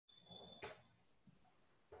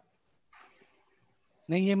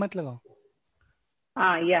नहीं ये मत लगाओ.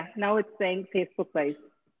 Yeah, now it's saying Facebook Live.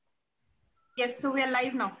 Yes, so we are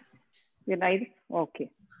live now. We're live? Okay.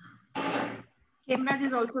 Hemraj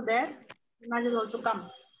is also there. Hemraj has also come.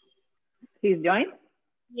 Please join.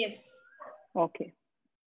 Yes. Okay.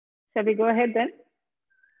 Shall we go ahead then?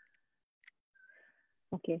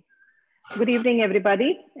 Okay. Good evening,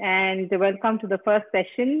 everybody, and welcome to the first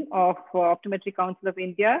session of Optometry Council of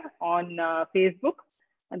India on Facebook.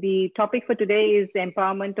 The topic for today is the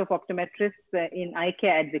empowerment of optometrists in eye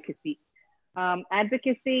care advocacy.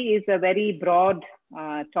 Advocacy is a very broad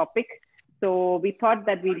topic, so we thought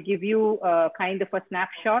that we'll give you kind of a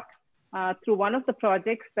snapshot through one of the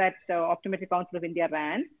projects that Optometry Council of India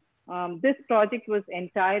ran. This project was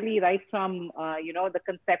entirely right from the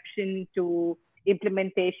conception to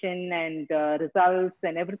implementation and results,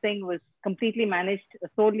 and everything was completely managed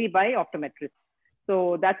solely by optometrists.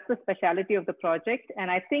 So that's the speciality of the project. And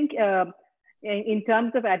I think in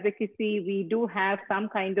terms of advocacy, we do have some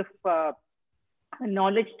kind of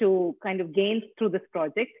knowledge to kind of gain through this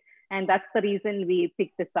project. And that's the reason we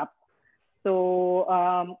picked this up. So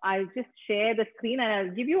I'll just share the screen and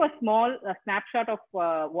I'll give you a small snapshot of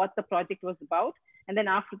what the project was about. And then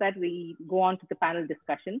after that, we go on to the panel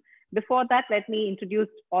discussion. Before that, let me introduce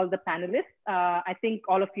all the panelists. I think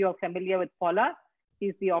all of you are familiar with Paula.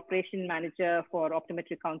 She's the Operation Manager for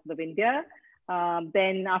Optometry Council of India.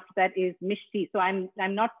 Then after that is Mishti. So I'm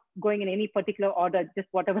not going in any particular order, just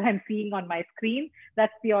whatever I'm seeing on my screen.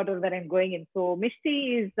 That's the order that I'm going in. So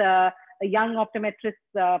Mishti is a young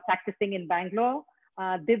optometrist practicing in Bangalore.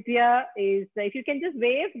 Divya is, if you can just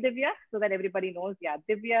wave, Divya, so that everybody knows. Yeah,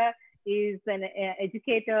 Divya is an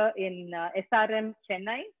educator in SRM,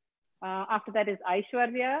 Chennai. After that is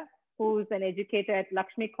Aishwarya, who's an educator at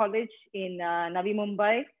Lakshmi College in Navi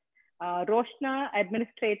Mumbai. Roshna,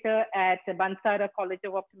 administrator at Bansara College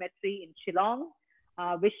of Optometry in Shillong.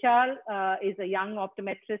 Vishal is a young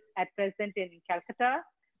optometrist at present in Calcutta.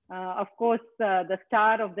 Of course, the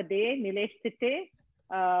star of the day, Nilesh Sitte.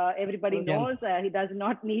 Everybody knows he does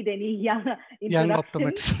not need any young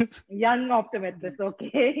optometrist. Young optometrist,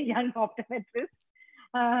 okay, young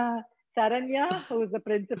optometrist. Saranya, who is the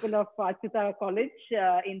principal of Achyuta College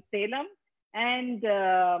in Salem. And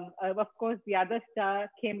of course, the other star,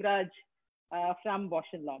 Hemraj from Bosch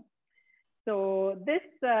 & Lomb. So this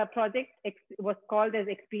project was called as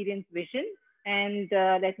Experience Vision. And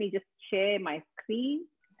let me just share my screen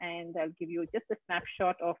and I'll give you just a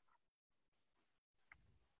snapshot of.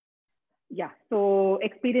 Yeah, so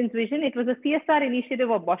Experience Vision, it was a CSR initiative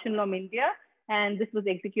of Bosch & Lomb India, and this was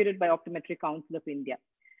executed by Optometry Council of India.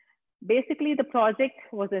 Basically, the project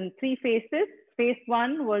was in 3 phases. Phase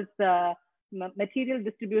 1 was material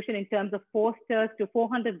distribution in terms of posters to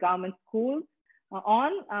 400 government schools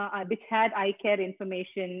which had eye care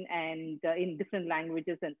information and in different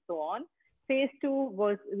languages and so on. Phase 2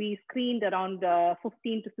 was we screened around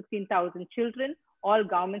 15 to 16,000 children, all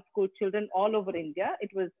government school children all over India. It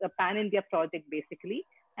was a pan-India project basically.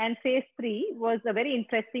 And phase 3 was a very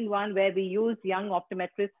interesting one where we used young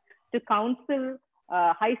optometrists to counsel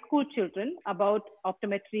high school children about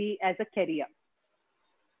optometry as a career.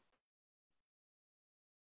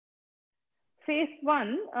 Phase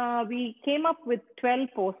 1, we came up with 12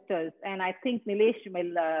 posters, and I think Nilesh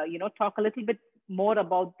will talk a little bit more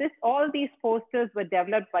about this. All these posters were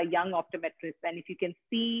developed by young optometrists, and if you can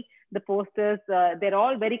see the posters, they're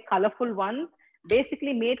all very colorful ones,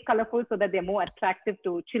 basically made colorful so that they're more attractive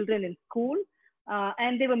to children in school.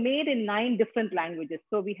 And they were made in 9 different languages.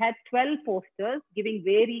 So we had 12 posters giving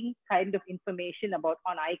varying kind of information on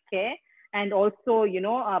eye care, and also,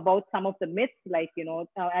 about some of the myths, like,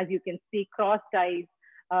 as you can see, crossed eyes,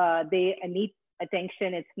 they need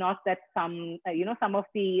attention. It's not that some of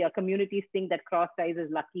the communities think that crossed eyes is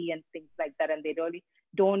lucky and things like that, and they really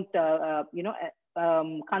don't,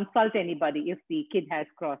 consult anybody if the kid has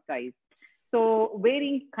crossed eyes. So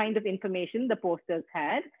varying kind of information the posters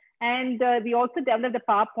had. And we also developed a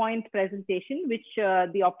PowerPoint presentation, which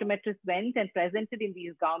the optometrists went and presented in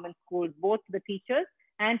these government schools, both to the teachers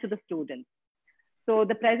and to the students. So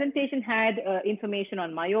the presentation had information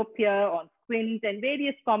on myopia, on squint, and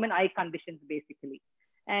various common eye conditions, basically.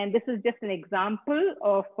 And this is just an example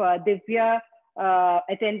of Divya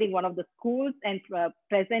attending one of the schools and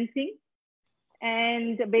presenting.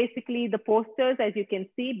 And basically the posters, as you can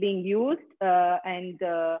see, being used, and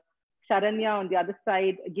Sharanya on the other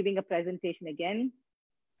side giving a presentation again.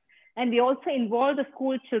 And we also involve the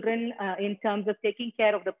school children in terms of taking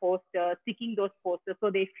care of the posters, sticking those posters, so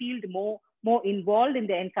they feel more involved in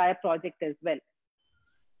the entire project as well.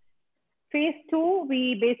 Phase 2,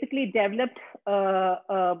 we basically developed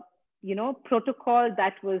a protocol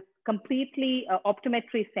that was completely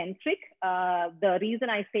optometry centric. The reason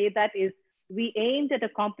I say that is we aimed at a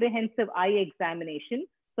comprehensive eye examination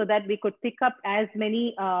so that we could pick up as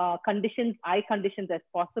many eye conditions as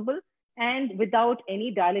possible, and without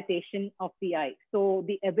any dilatation of the eye. So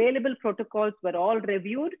the available protocols were all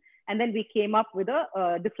reviewed, and then we came up with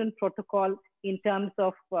a different protocol in terms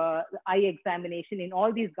of eye examination in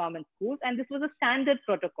all these government schools. And this was a standard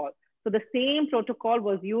protocol. So the same protocol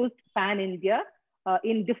was used pan-India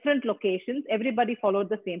in different locations. Everybody followed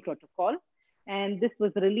the same protocol. And this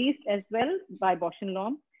was released as well by Bausch &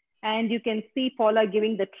 Lomb. And you can see Paula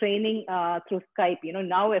giving the training through Skype.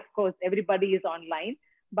 Now, of course, everybody is online.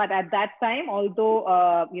 But at that time, although,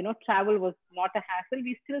 travel was not a hassle,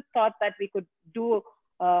 we still thought that we could do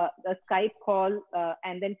a Skype call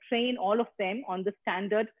and then train all of them on the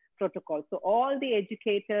standard protocol. So all the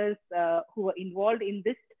educators who were involved in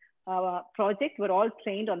this project were all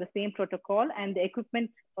trained on the same protocol, and the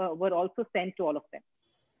equipment were also sent to all of them.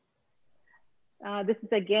 This is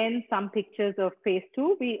again some pictures of phase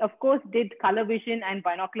 2. We, of course, did color vision and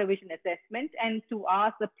binocular vision assessment. And to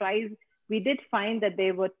our surprise, we did find that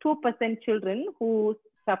there were 2% children who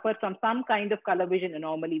suffered from some kind of color vision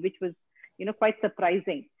anomaly, which was, quite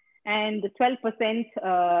surprising. And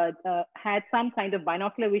 12% had some kind of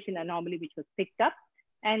binocular vision anomaly, which was picked up.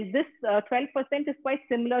 And this 12% is quite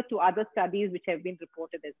similar to other studies which have been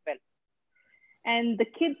reported as well. And the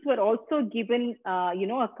kids were also given,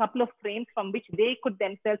 a couple of frames from which they could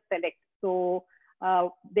themselves select. So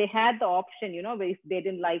they had the option, if they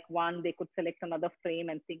didn't like one, they could select another frame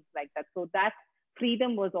and things like that. So that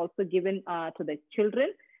freedom was also given to the children.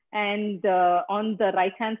 And on the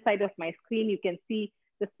right-hand side of my screen, you can see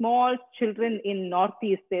the small children in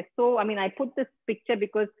Northeast. So, I put this picture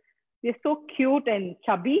because they're so cute and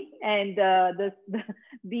chubby, and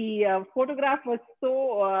the photograph was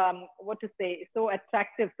so so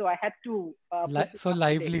attractive. So I had to so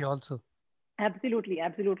lively also.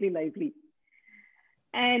 Absolutely lively.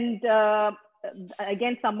 And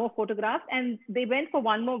again, some more photographs, and they went for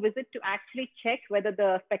one more visit to actually check whether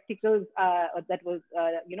the spectacles that was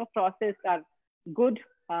processed are good.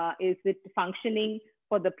 Is it functioning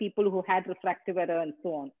for the people who had refractive error and so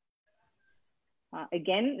on.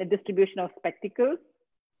 Again, the distribution of spectacles.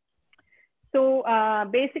 So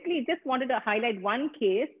basically, just wanted to highlight one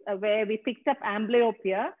case where we picked up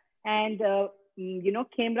amblyopia, and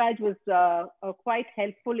Kemraj was quite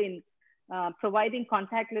helpful in providing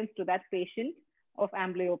contact lens to that patient of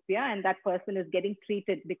amblyopia, and that person is getting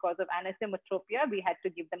treated because of anisometropia. We had to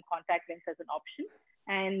give them contact lens as an option,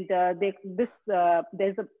 and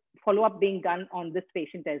there's a follow-up being done on this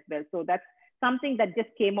patient as well. So that's something that just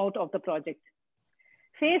came out of the project.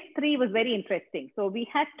 Phase 3 was very interesting. So we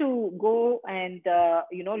had to go and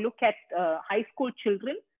look at high school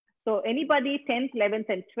children. So anybody 10th, 11th,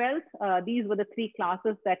 and 12th, these were the 3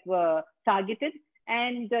 classes that were targeted.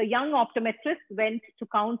 And young optometrists went to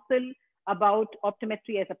counsel about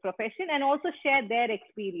optometry as a profession and also share their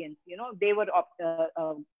experience. They were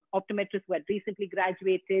optometrists who had recently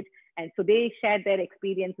graduated, and so they shared their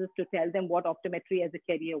experiences to tell them what optometry as a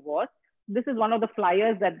career was. This is one of the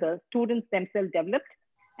flyers that the students themselves developed.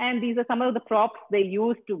 And these are some of the props they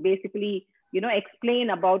used to basically, explain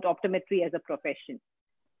about optometry as a profession.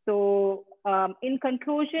 So in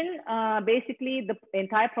conclusion, basically the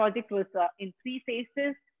entire project was in 3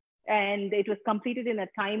 phases, and it was completed in a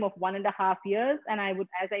time of 1.5 years. And I would,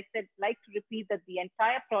 as I said, like to repeat that the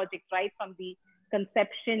entire project, right from the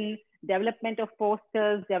conception, development of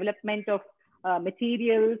posters, development of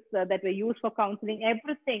materials that were used for counseling,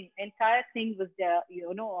 entire thing was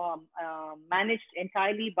managed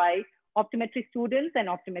entirely by optometry students and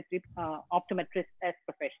optometrists as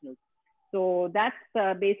professionals. So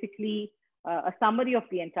that's basically a summary of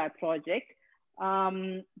the entire project.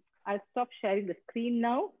 I'll stop sharing the screen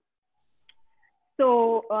now.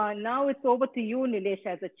 So now it's over to you, Nilesh,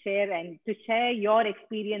 as a chair, and to share your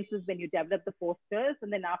experiences when you develop the posters.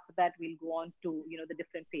 And then after that, we'll go on to, the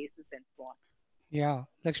different phases and so on. Yeah,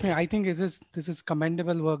 Lakshmi, I think this is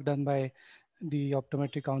commendable work done by the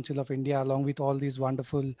Optometry Council of India, along with all these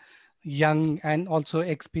wonderful young and also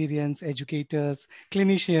experienced educators,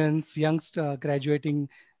 clinicians, youngsters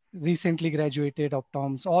recently graduated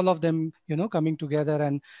optoms, all of them, coming together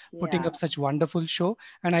and putting up such wonderful show.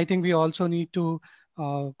 And I think we also need to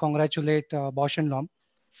congratulate Bausch & Lomb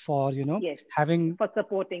for, for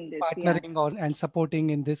supporting this, partnering and supporting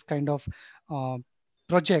in this kind of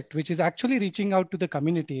project, which is actually reaching out to the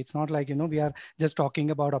community. It's not like, we are just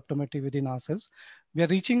talking about optometry within ourselves. We are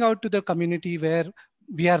reaching out to the community where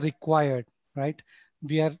we are required, right?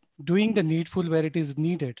 we are doing the needful where it is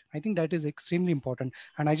needed. I think that is extremely important.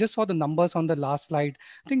 And I just saw the numbers on the last slide.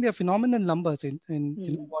 I think they're phenomenal numbers in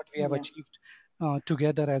what we have Yeah. achieved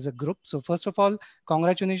together as a group. So first of all,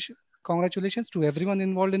 congratulations to everyone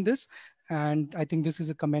involved in this. And I think this is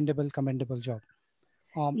a commendable job.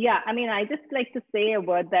 Yeah, I mean, I just like to say a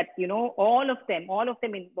word that, all of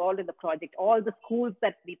them involved in the project, all the schools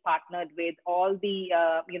that we partnered with, all the,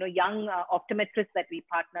 young optometrists that we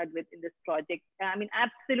partnered with in this project. I mean,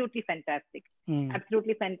 absolutely fantastic.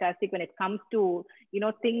 Absolutely fantastic when it comes to,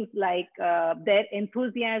 things like their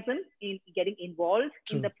enthusiasm in getting involved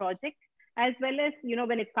in the project, as well as,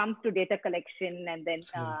 when it comes to data collection and then,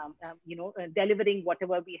 delivering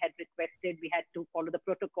whatever we had requested. We had to follow the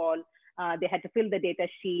protocol. They had to fill the data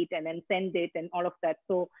sheet and then send it and all of that.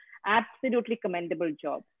 So absolutely commendable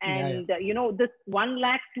job. And, this 1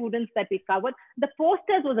 lakh students that we covered, the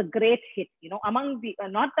posters was a great hit, among the,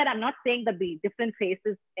 not that I'm not saying that the different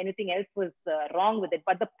faces, anything else was wrong with it,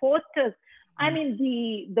 but the posters, I mean,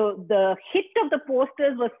 the hit of the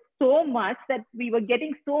posters was so much that we were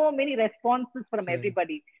getting so many responses from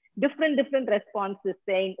everybody. Different responses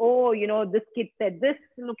saying, oh, this kid said this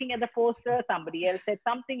looking at the poster, somebody else said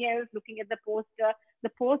something else looking at the poster.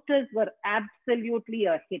 The posters were absolutely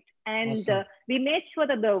a hit. And we made sure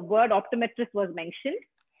that the word optometrist was mentioned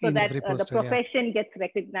so in that poster, the profession gets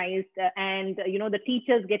recognized and, the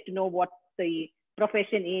teachers get to know what the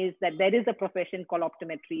profession is, that there is a profession called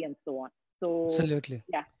optometry and so on. So absolutely.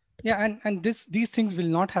 Yeah, and these things will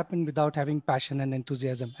not happen without having passion and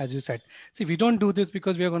enthusiasm, as you said. See, we don't do this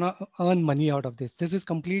because we are going to earn money out of this. This is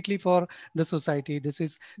completely for the society. This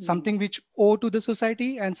is something which owe to the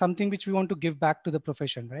society and something which we want to give back to the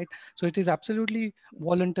profession, right? So it is absolutely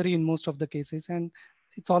voluntary in most of the cases, and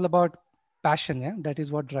it's all about passion. Yeah, that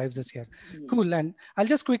is what drives us here. Cool. And I'll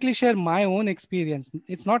just quickly share my own experience.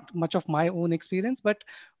 It's not much of my own experience, but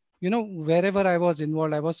wherever I was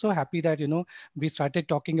involved, I was so happy that, we started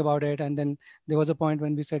talking about it. And then there was a point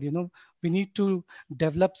when we said, we need to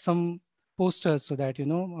develop some posters so that,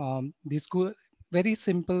 these very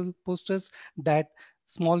simple posters that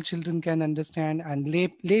small children can understand and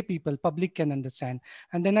lay people, public can understand.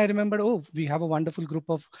 And then I remembered, oh, we have a wonderful group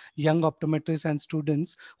of young optometrists and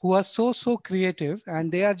students who are so creative,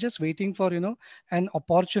 and they are just waiting for, an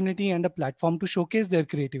opportunity and a platform to showcase their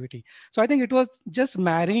creativity. So I think it was just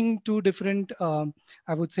marrying two different,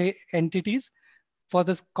 I would say, entities for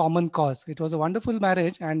this common cause. It was a wonderful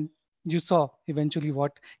marriage, and you saw eventually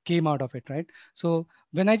what came out of it, right? So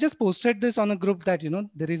when I just posted this on a group that,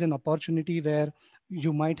 there is an opportunity where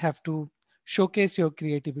you might have to showcase your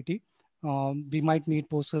creativity. We might need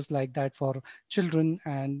posters like that for children,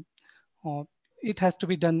 and it has to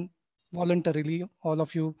be done voluntarily. All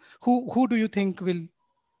of you, who do you think will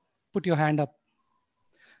put your hand up?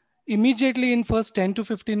 Immediately in first 10 to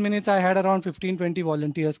 15 minutes, I had around 15-20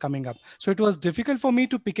 volunteers coming up. So it was difficult for me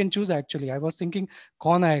to pick and choose. Actually, I was thinking,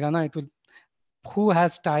 kaun aayega na? It will, who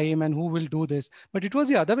has time and who will do this? But it was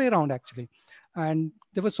the other way around, actually. And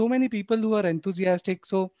there were so many people who were enthusiastic.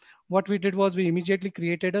 So what we did was we immediately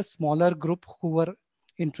created a smaller group who were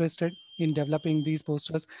interested in developing these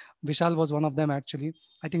posters. Vishal was one of them, actually.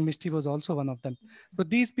 I think Mishti was also one of them. So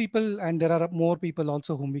these people, and there are more people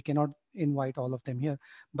also whom we cannot invite all of them here,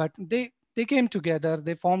 but they came together,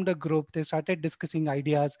 they formed a group, they started discussing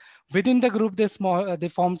ideas. Within the group, they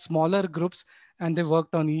formed smaller groups, and they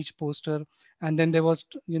worked on each poster. And then there was,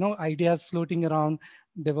 ideas floating around.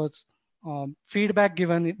 There was feedback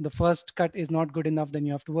given. The first cut is not good enough, then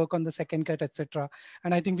you have to work on the second cut, etc.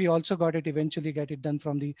 And I think we also eventually get it done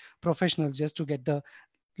from the professionals, just to get the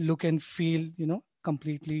look and feel,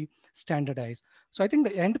 completely standardized. So I think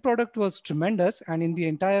the end product was tremendous. And in the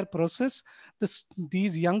entire process,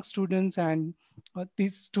 these young students and the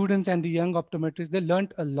young optometrists, they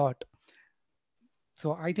learned a lot.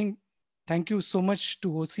 So I think, thank you so much to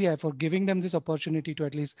OCI for giving them this opportunity to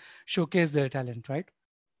at least showcase their talent, right?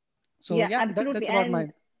 So yeah, absolutely. that's about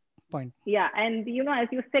my point. Yeah, and as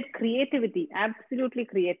you said, creativity, absolutely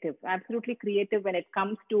creative when it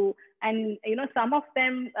comes to, and some of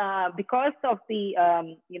them, because of the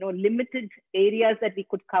limited areas that we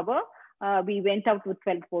could cover, we went out with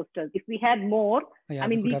 12 posters. If we had more, Yeah, I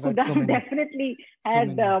mean, we could have definitely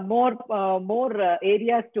had more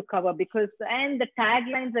areas to cover, because, and the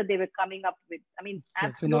taglines that they were coming up with, I mean,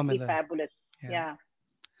 absolutely phenomenal. fabulous. Yeah.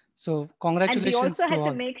 So congratulations. And we also had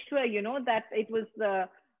to to make sure, that it was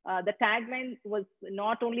the tagline was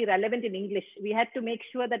not only relevant in English. We had to make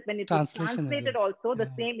sure that when it was translated also, the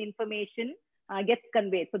same information gets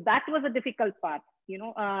conveyed. So that was a difficult part,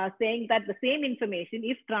 saying that the same information,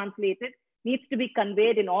 if translated, needs to be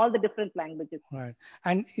conveyed in all the different languages. Right.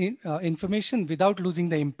 And information without losing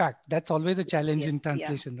the impact. That's always a challenge Yes, in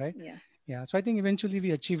translation, right? Yeah. Yeah. So I think eventually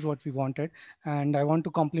we achieved what we wanted. And I want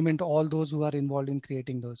to compliment all those who are involved in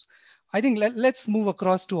creating those. I think let's move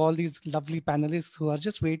across to all these lovely panelists who are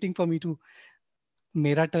just waiting for me to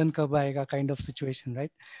mera turn kab aayega kind of situation,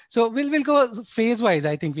 right? So we'll go phase wise.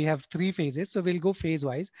 I think we have 3 phases, so we'll go phase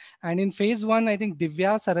wise. And in phase 1, I think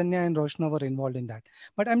Divya, Saranya, and Roshna were involved in that.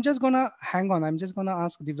 But I'm just gonna hang on. I'm just gonna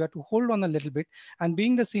ask Divya to hold on a little bit. And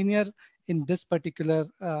being the senior in this particular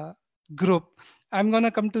group, I'm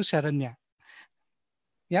gonna come to Sharanya.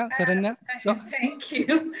 Yeah, Saranya. So Thank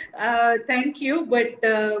you. Thank you.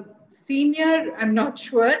 But senior, I'm not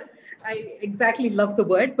sure. I exactly love the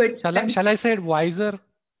word, but shall I say it wiser?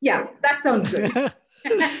 Yeah, that sounds good.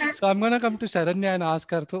 So I'm going to come to Sharanya and ask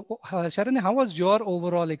her. So, Sharanya, how was your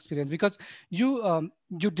overall experience? Because you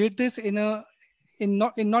did this in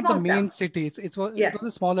not the main city. It was a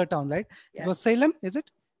smaller town, right? Yeah. It was Salem, is it?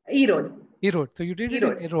 Erode. So you did it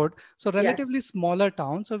in Erode. So relatively smaller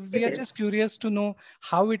town. So we are just curious to know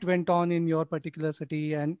how it went on in your particular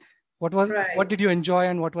city and what did you enjoy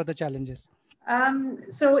and what were the challenges?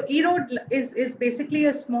 So Erode is basically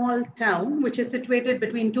a small town which is situated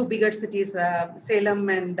between 2 bigger cities, Salem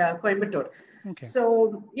and Coimbatore. Okay.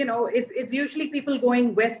 So it's usually people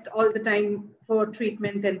going west all the time for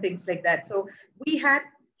treatment and things like that. So we have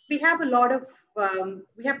a lot of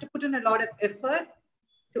we have to put in a lot of effort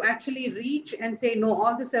to actually reach and say no,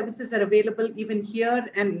 all the services are available even here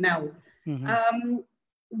and now. Mm-hmm.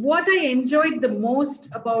 What I enjoyed the most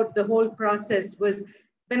about the whole process was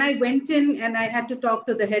when I went in and I had to talk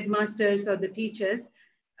to the headmasters or the teachers,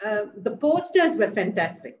 the posters were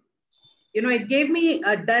fantastic. It gave me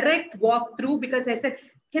a direct walkthrough because I said,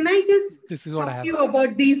 can I just talk to you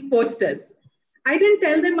about these posters? I didn't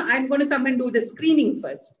tell them I'm going to come and do the screening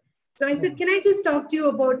first. So I said, can I just talk to you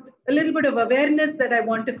about a little bit of awareness that I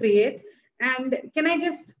want to create? And can I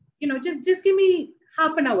just give me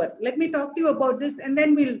half an hour. Let me talk to you about this and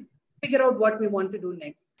then we'll figure out what we want to do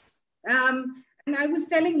next. And I was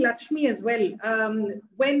telling Lakshmi as well,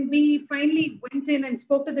 when we finally went in and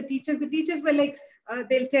spoke to the teachers were like,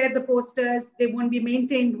 they'll tear the posters, they won't be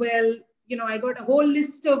maintained well. I got a whole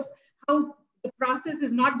list of how the process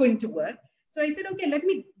is not going to work. So I said, okay,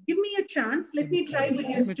 give me a chance. Let me try with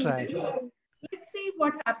your students. Let's see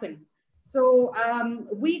what happens. So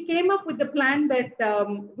we came up with the plan that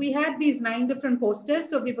we had these 9 different posters.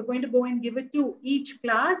 So we were going to go and give it to each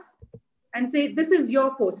class and say, this is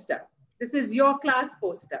your poster. This is your class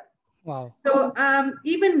poster. Wow. So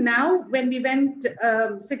even now, when we went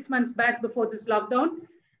 6 months back before this lockdown,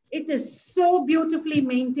 it is so beautifully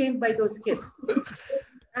maintained by those kids.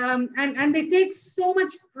 And they take so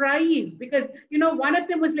much pride because, one of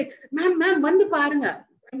them was like, ma'am, vandu parunga.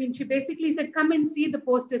 I mean, she basically said, come and see the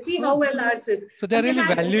poster, see how well ours is. So they're really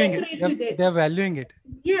valuing it. They're valuing it.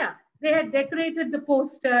 Yeah, they had decorated the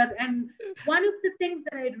poster. And one of the things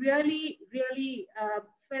that I really, really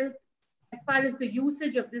felt as far as the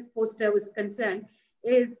usage of this poster was concerned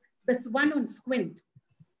is this one on squint.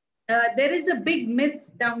 There is a big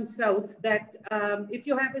myth down south that if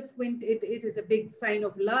you have a squint, it is a big sign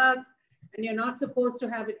of luck. And you're not supposed to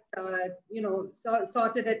have it,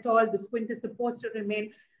 sorted at all. The squint is supposed to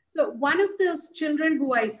remain. So one of those children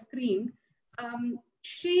who I screened,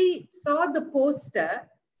 she saw the poster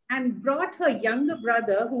and brought her younger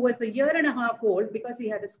brother, who was 1.5 years old, because he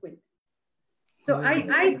had a squint. So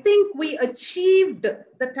I think we achieved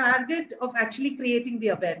the target of actually creating the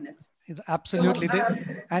awareness. Absolutely.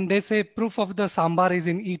 And they say proof of the sambar is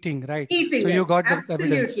in eating, right? Eating. So you got the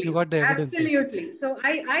evidence. You got the evidence. Absolutely. So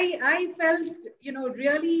I felt,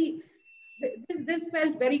 really, this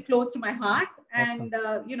felt very close to my heart. And,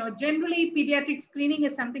 generally pediatric screening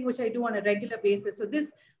is something which I do on a regular basis. So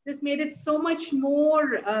this made it so much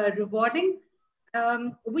more rewarding.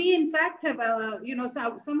 We in fact have,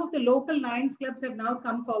 some of the local Lions clubs have now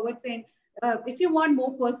come forward saying, if you want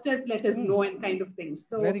more posters, let us know, and kind of things.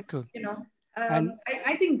 So, very cool.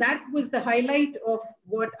 I think that was the highlight of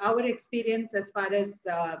what our experience as far as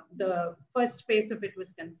the first phase of it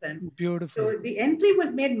was concerned. Beautiful. So the entry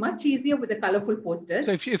was made much easier with the colorful posters.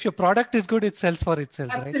 So if your product is good, it sells for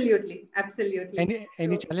itself, absolutely, right? Absolutely.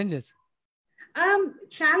 Any challenges?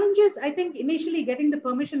 Challenges, I think initially getting the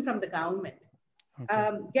permission from the government.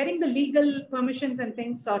 Okay. Getting the legal permissions and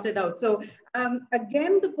things sorted out. So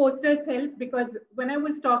again, the posters helped because when I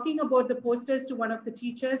was talking about the posters to one of the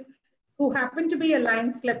teachers who happened to be a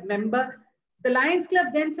Lions Club member, the Lions Club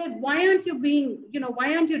then said, why aren't you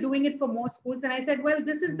doing it for more schools? And I said, well,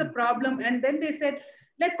 this is the problem. And then they said,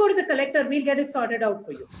 let's go to the collector. We'll get it sorted out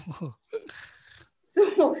for you.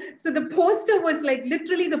 So the poster was like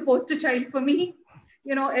literally the poster child for me.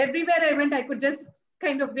 Everywhere I went, I could just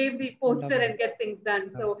kind of wave the poster and get things done.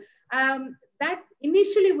 So that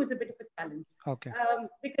initially was a bit of a challenge. Okay.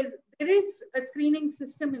 Because there is a screening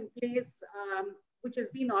system in place, which has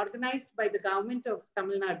been organized by the government of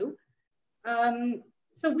Tamil Nadu.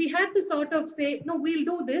 So we had to sort of say, no, we'll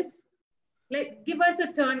do this. Give us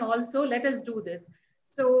a turn also, let us do this.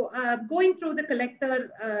 So going through the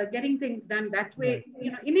collector, getting things done that way,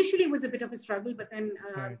 initially was a bit of a struggle, but then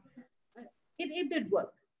it did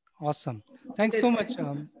work. Awesome. Thanks so much.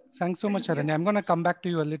 Thanks so much, Aranya. I'm going to come back to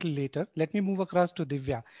you a little later. Let me move across to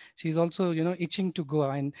Divya. She's also, itching to go,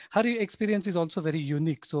 and her experience is also very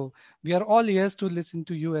unique. So we are all ears to listen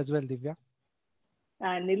to you as well, Divya.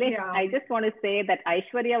 Nilesh, I just want to say that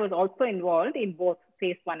Aishwarya was also involved in both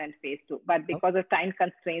phase 1 and phase 2, but because of time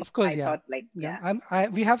constraints, of course, I thought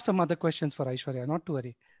we have some other questions for Aishwarya, not to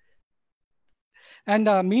worry. And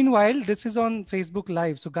meanwhile, this is on Facebook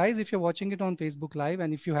Live. So guys, if you're watching it on Facebook Live,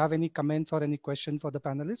 and if you have any comments or any question for the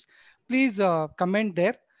panelists, please comment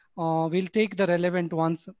there. We'll take the relevant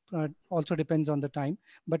ones, also depends on the time,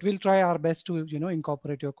 but we'll try our best to,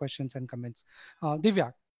 incorporate your questions and comments.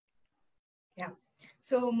 Divya. Yeah.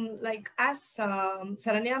 So like as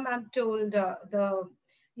Saranya ma'am told,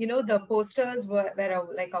 the posters were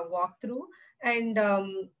like a walkthrough, and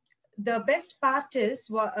the best part is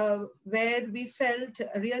where we felt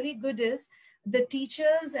really good is the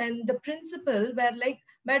teachers and the principal were like,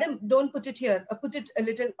 madam, don't put it here, put it a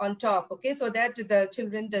little on top, okay, so that the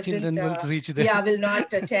children will reach there. will not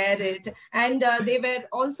tear it. And they were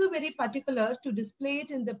also very particular to display it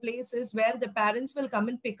in the places where the parents will come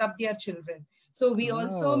and pick up their children. So we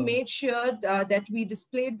also made sure that we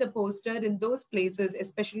displayed the poster in those places,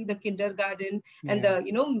 especially the kindergarten and the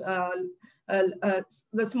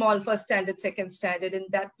small first standard, second standard. In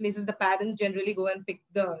that places, the parents generally go and pick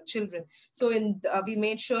the children. So we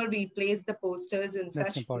made sure we placed the posters in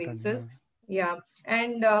such places. Yeah.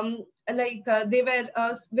 And they were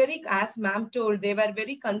very, as ma'am told, they were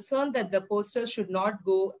very concerned that the posters should not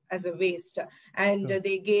go as a waste. And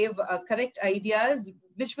they gave correct ideas,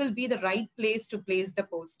 which will be the right place to place the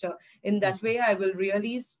poster. In that way, I will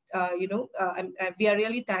really, we are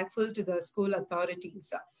really thankful to the school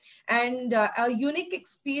authorities. And a unique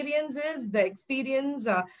experience is the experience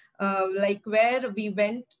like where we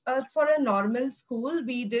went for a normal school.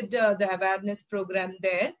 We did the awareness program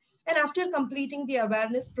there. And after completing the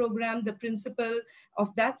awareness program, the principal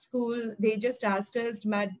of that school, they just asked us,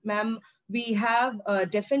 ma'am, we have a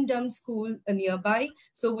deaf and dumb school nearby.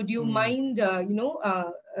 So would you mind,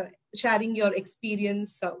 sharing your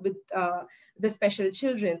experience with the special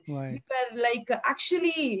children? Right. We were like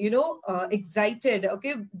actually, excited.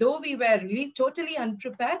 Okay, though we were really totally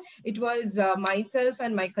unprepared. It was myself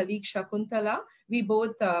and my colleague Shakuntala. We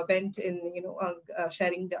both went in,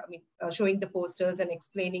 showing the posters and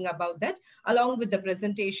explaining about that, along with the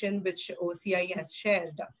presentation which OCI has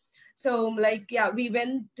shared. So we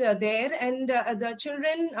went there, and the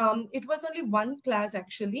children, it was only one class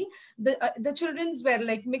actually. The children's were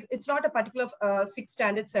like, it's not a particular 6th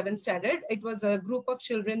standard, 7th standard. It was a group of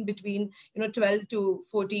children between, 12 to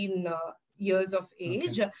 14 years of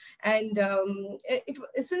age. Okay. And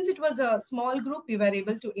since it was a small group, we were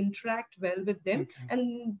able to interact well with them. Okay.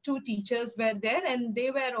 And 2 teachers were there, and they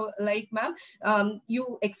were like, ma'am,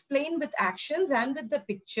 you explain with actions and with the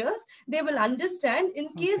pictures, they will understand. In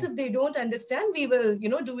case if they don't understand, we will,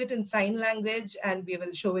 do it in sign language and we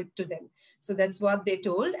will show it to them. So that's what they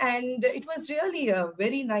told. And it was really a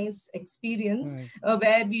very nice experience. Right.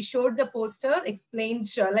 Where we showed the poster,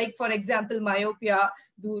 explained, like for example, myopia,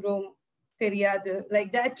 durum,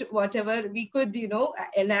 like that, whatever we could,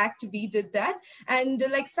 enact, we did that. And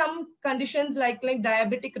like some conditions like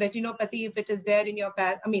diabetic retinopathy, if it is there in your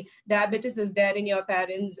diabetes is there in your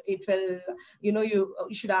parents, it will, you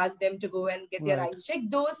should ask them to go and get their eyes checked.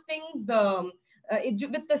 Those things,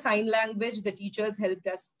 with the sign language, the teachers helped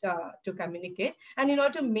us to communicate. And,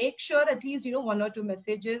 to make sure at least, 1 or 2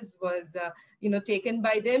 messages was, taken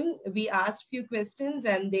by them. We asked few questions,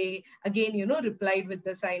 and they again, replied with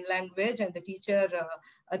the sign language, and the teacher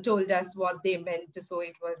told us what they meant. So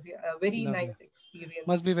it was a very nice experience.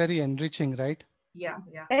 Must be very enriching, right? Yeah.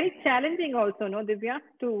 Very challenging also, no, Divya?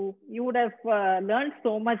 You would have learned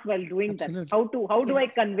so much while doing that. How do I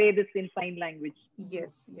convey this in sign language?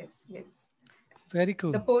 Yes. Very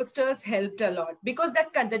cool. The posters helped a lot because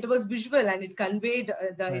that was visual, and it conveyed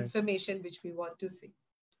the information which we want to see.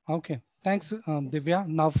 Okay, thanks, Divya.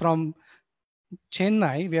 Now from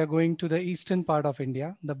Chennai, we are going to the eastern part of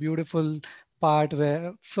India, the beautiful part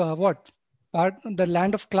where the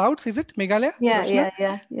land of clouds, is it Meghalaya?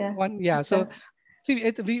 Yeah. So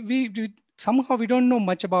See, somehow we don't know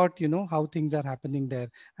much about, how things are happening there.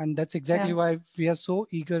 And that's exactly why we are so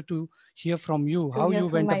eager to hear from you, To how hear you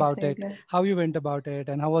from went my about side, it,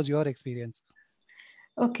 yeah. and how was your experience?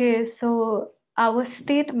 Okay, so our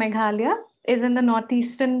state, Meghalaya, is in the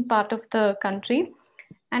northeastern part of the country.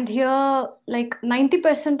 And here, like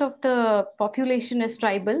 90% of the population is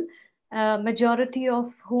tribal, majority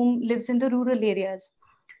of whom lives in the rural areas.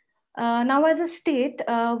 Now, as a state,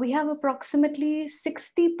 we have approximately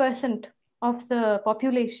 60% of the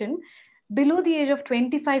population below the age of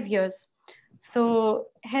 25 years. So,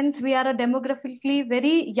 hence, we are a demographically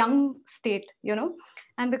very young state,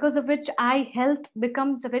 and because of which eye health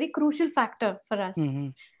becomes a very crucial factor for us. Mm-hmm.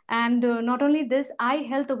 And not only this, eye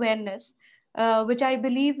health awareness, which I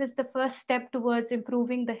believe is the first step towards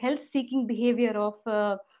improving the health seeking behavior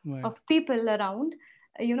Right. of people around,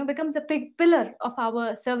 becomes a big pillar of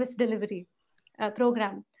our service delivery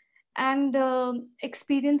program. And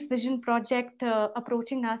Experience Vision Project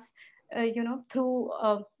approaching us, through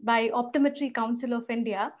by Optometry Council of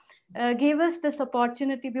India, gave us this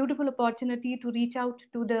opportunity, beautiful opportunity, to reach out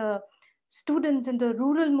to the students in the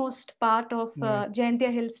ruralmost part of Right.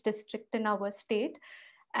 Jaintia Hills district in our state.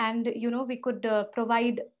 And we could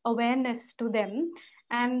provide awareness to them.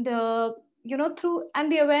 And through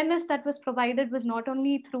and the awareness that was provided was not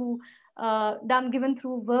only through given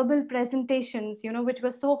through verbal presentations, which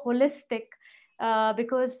was so holistic,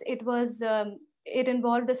 because it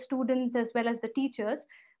involved the students as well as the teachers,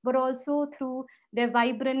 but also through their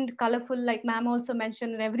vibrant, colorful, like ma'am also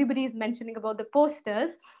mentioned, and everybody is mentioning about the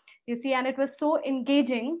posters, you see. And it was so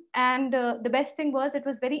engaging, and the best thing was it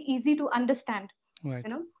was very easy to understand, Right.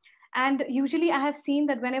 and usually I have seen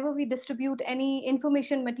that whenever we distribute any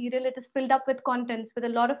information material, it is filled up with contents, with a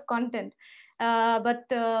lot of content. But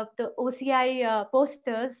the OCI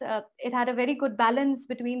posters, it had a very good balance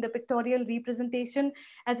between the pictorial representation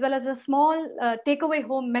as well as a small takeaway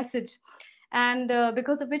home message. And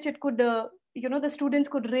because of which it could, the students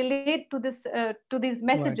could relate to these Right.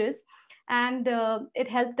 messages. And it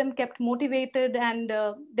helped them kept motivated, and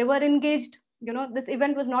they were engaged. This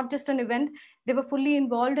event was not just an event, they were fully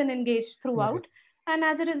involved and engaged Right. throughout. And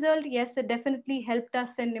as a result, yes, it definitely helped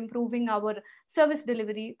us in improving our service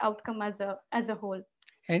delivery outcome as a whole.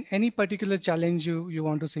 And any particular challenge you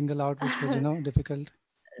want to single out, which was, difficult?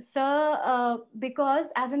 So, because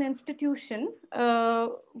as an institution,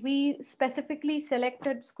 we specifically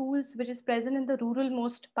selected schools which is present in the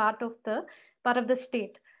ruralmost part of the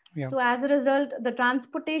state. Yeah. So, as a result, the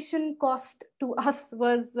transportation cost to us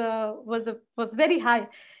was very high,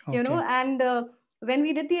 Okay. And when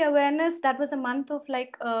we did the awareness, that was a month of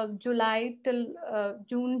like July till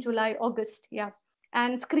June, July, August, yeah.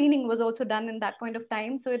 And screening was also done in that point of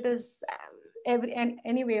time. So it is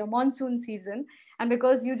anyway a monsoon season. And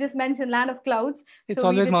because you just mentioned land of clouds, It's so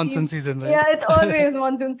we always monsoon received, season, right? yeah, it's always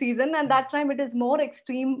monsoon season, and that time it is more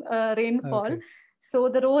extreme rainfall. Okay. So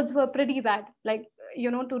the roads were pretty bad, like,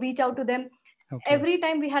 to reach out to them. Okay. Every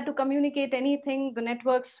time we had to communicate anything, the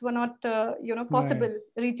networks were not possible.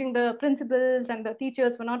 Right. Reaching the principals and the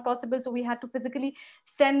teachers were not possible, so we had to physically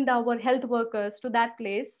send our health workers to that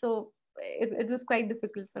place. So it was quite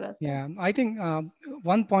difficult for us. Yeah, I think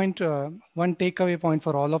one takeaway point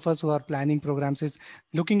for all of us who are planning programs is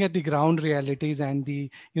looking at the ground realities and the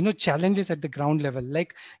challenges at the ground level.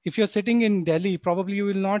 Like if you're sitting in Delhi, probably you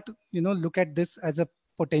will not look at this as a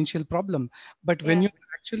potential problem, but when Yeah. you're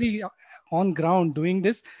actually on ground doing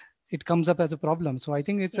this, it comes up as a problem. So I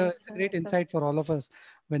think it's Yes, a great yes, sir. insight for all of us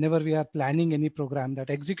whenever we are planning any program, that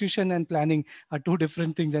execution and planning are two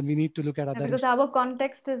different things, and we need to look at other Because issues. our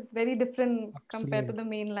context is very different compared to Absolutely. the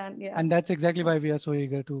mainland. Yeah. And that's exactly why we are so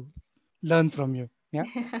eager to learn from you. Yeah.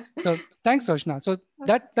 So thanks, Roshna. So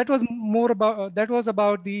that was more about that was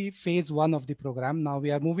about the phase 1 of the program. Now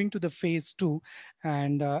we are moving to the phase 2,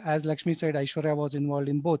 and as Lakshmi said, Aishwarya was involved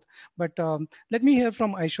in both. But let me hear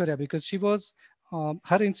from Aishwarya, because she was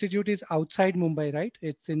her institute is outside Mumbai, right?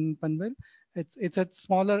 It's in Panvel. It's a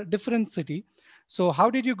smaller, different city. So how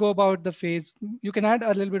did you go about the phase? You can add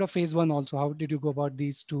a little bit of phase 1 also. How did you go about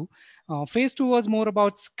these two? Phase 2 was more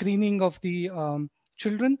about screening of the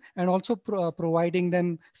children, and also providing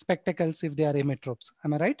them spectacles if they are emmetropes.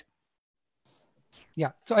 Am I right?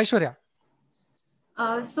 Yeah. So Aishwarya.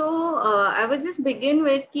 I would just begin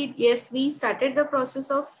with, yes, we started the process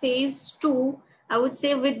of phase 2, I would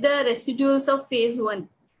say, with the residuals of phase 1,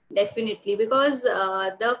 definitely, because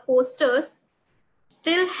the posters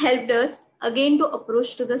still helped us again to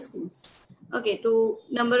approach to the schools, okay, to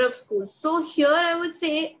number of schools. So here I would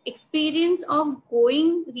say experience of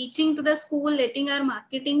reaching to the school, letting our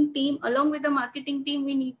marketing team, along with the marketing team,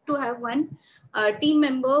 we need to have one team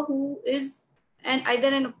member who is and either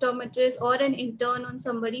an optometrist or an intern on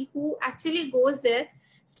somebody who actually goes there,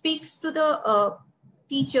 speaks to the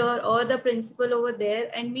teacher or the principal over there,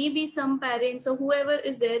 and maybe some parents or whoever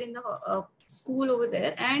is there in the school over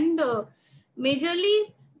there. And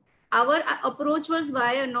majorly our approach was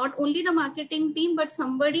via not only the marketing team, but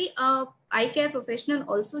somebody, eye care professional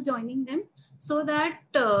also joining them, so that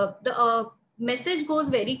the message goes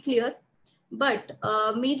very clear. But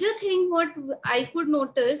major thing what I could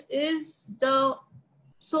notice is the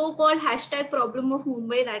so-called hashtag problem of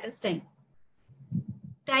Mumbai that is time.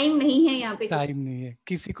 Time नहीं है यहाँ पे, time नहीं है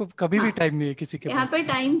किसी को, कभी भी टाइम नहीं है किसी के पास, यहाँ पे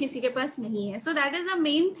टाइम किसी के पास नहीं है. So that is the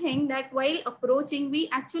main thing, that while approaching we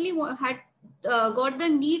actually had got the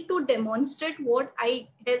need to demonstrate what eye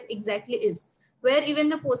health exactly is, where even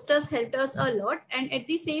the posters helped us a lot. And at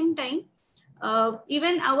the same time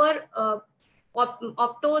even our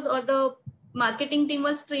optos or the marketing team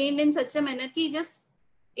was trained in such a manner कि just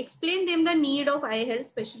explain them the need of eye health,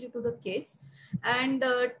 especially to the kids. And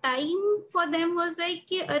time for them was like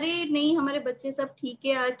कि अरे नहीं हमारे बच्चे सब ठीक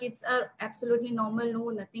है, our kids are absolutely normal, no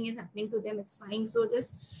nothing is happening to them, it's fine, so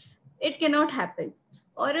just it cannot happen.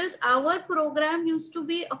 Or else our program used to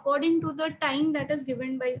be according to the time that is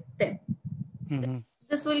given by them. Mm-hmm.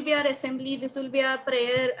 This will be our assembly, this will be our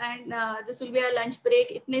prayer, and this will be our lunch break.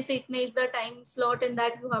 Itne se itne is the time slot, in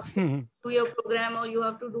that you have to do your program or you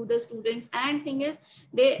have to do the students. And thing is,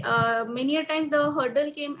 they many a times the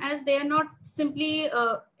hurdle came as they are not simply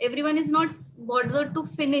everyone is not bothered to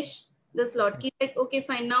finish the slot. Like, okay,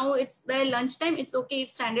 fine, now it's their lunch time. It's okay if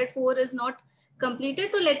standard 4 is not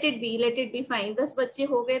completed, so let it be fine. 10 bacche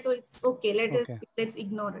ho gaye, so it's okay. Let's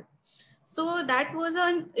ignore it. So that was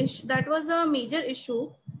an issue. That was a major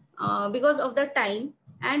issue because of the time.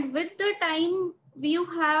 And with the time, we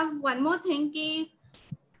have one more thing. Ki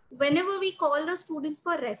whenever we call the students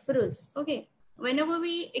for referrals, okay, whenever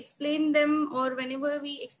we explain them or whenever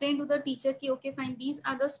we explain to the teacher, ki, okay, fine, these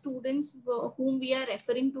are the students whom we are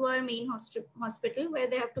referring to our main hospital where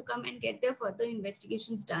they have to come and get their further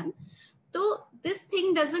investigations done. So this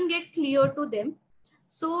thing doesn't get clear to them.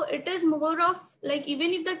 So it is more of like,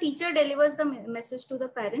 even if the teacher delivers the message to the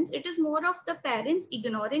parents, it is more of the parents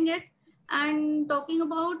ignoring it and talking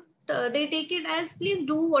about, they take it as, please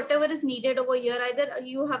do whatever is needed over here. Either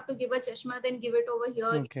you have to give a chashma, then give it over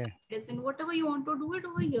here. Okay. Listen, whatever you want to do it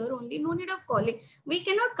over here only. No need of calling. We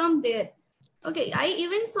cannot come there. Okay, I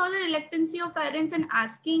even saw the reluctancy of parents and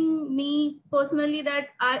asking me personally that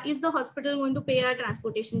is the hospital going to pay our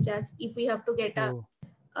transportation charge if we have to get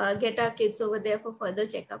our kids over there for further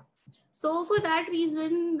checkup. So for that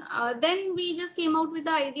reason, then we just came out with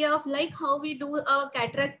the idea of like how we do a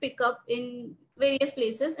cataract pickup in various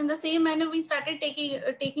places. In the same manner, we started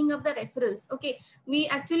taking up the referrals. Okay, we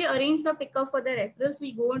actually arrange the pickup for the referrals.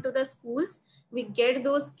 We go into the schools, we get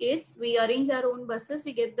those kids, we arrange our own buses,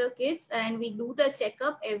 we get the kids, and we do the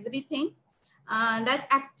checkup, everything. That's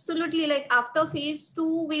absolutely like after phase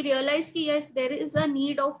 2, we realized that yes, there is a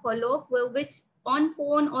need of follow-up, which on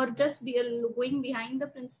phone or just be going behind the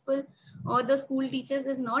principal or the school teachers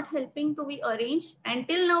is not helping. To we arrange.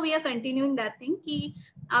 Until now, we are continuing that thing. Ki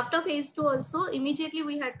after phase 2 also, immediately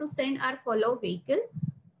we had to send our follow-up vehicle.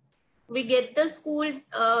 We get the school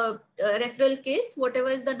referral kids, whatever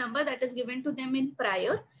is the number that is given to them in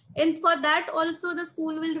prior. And for that also the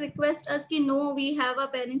school will request us ki no, we have a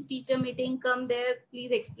parents teacher meeting, come there,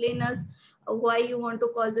 please explain us why you want to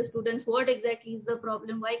call the students, what exactly is the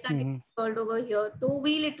problem, why can't it be solved over here. So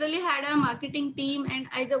we literally had a marketing team and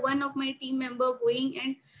either one of my team member going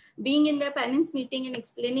and being in the parents meeting and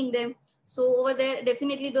explaining them. So over there,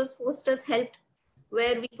 definitely those posters helped,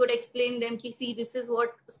 where we could explain them, ki, see, this is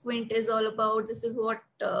what squint is all about, this is what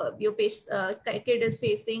your kid is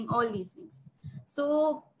facing, all these things.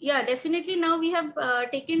 So yeah, definitely now we have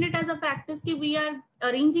taken it as a practice ki we are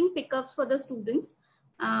arranging pickups for the students,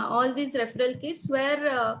 all these referral kits,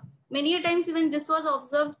 where many a times even this was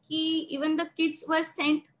observed ki even the kids were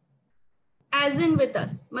sent as in with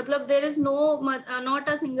us. Matlab there is no, not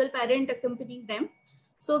a single parent accompanying them.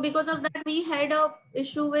 So because of that, we had a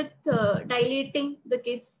issue with dilating the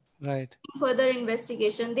kids. Right. Further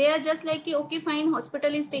investigation. They are just like, okay, fine,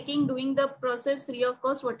 hospital is doing the process free of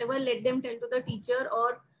cost, whatever, let them tell to the teacher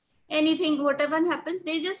or anything, whatever happens,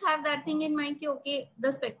 they just have that thing in mind, okay,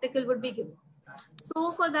 the spectacle would be given.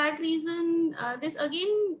 So for that reason, this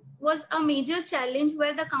again was a major challenge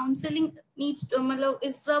where the counseling needs to,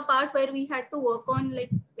 is the part where we had to work on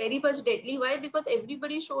like very much deadly. Why? Because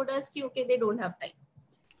everybody showed us ki, okay, they don't have time.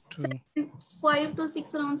 So 5 to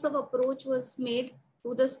 6 rounds of approach was made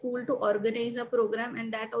to the school to organize a program,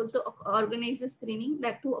 and that also organize the screening,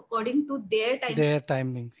 that too according to their timing. Their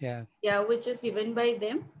timings, yeah. Yeah, which is given by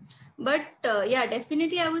them. But yeah,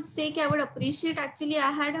 definitely I would say I would appreciate, actually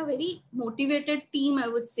I had a very motivated team, I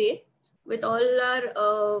would say, with all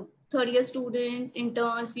our third year students,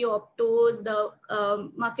 interns, few optos, the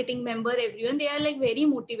marketing member, everyone. They are like very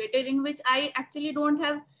motivated, in which I actually don't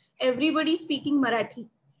have everybody speaking Marathi.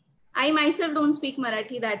 I myself don't speak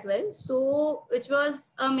Marathi that well, so which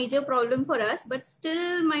was a major problem for us. But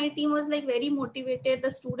still, my team was like very motivated. The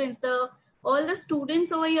students, all the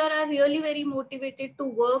students over here are really very motivated to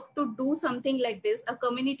work, to do something like this. A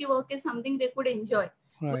community work is something they could enjoy.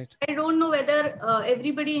 Right. I don't know whether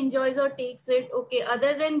everybody enjoys or takes it. Okay.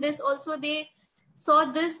 Other than this, also they saw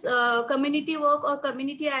this community work or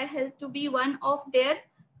community eye health to be one of their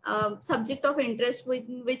subject of interest, with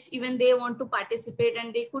which even they want to participate,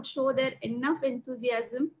 and they could show their enough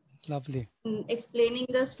enthusiasm. Lovely. Explaining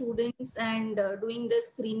the students and doing the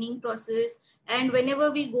screening process. And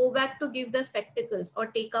whenever we go back to give the spectacles or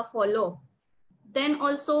take a follow, then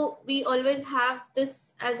also we always have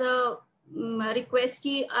this as a request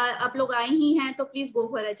ki aap log aaye hi hain, to please go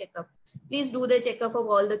for a checkup, please do the checkup of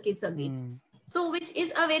all the kids again. So which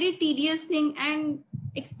is a very tedious thing, and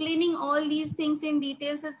explaining all these things in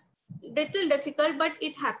details is little difficult, but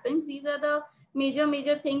it happens. These are the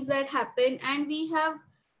major things that happen. And we have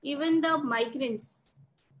even the migrants.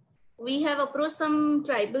 We have approached some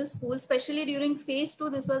tribal schools, especially during phase 2.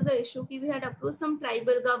 This was the issue. We had approached some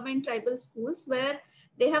government tribal schools where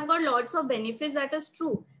they have got lots of benefits. That is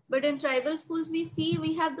true. But in tribal schools,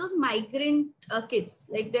 we have those migrant kids,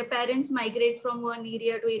 like their parents migrate from one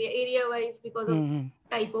area to area wise, because of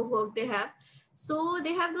type of work they have. So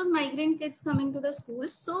they have those migrant kids coming to the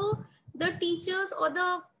schools. So the teachers or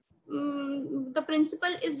the principal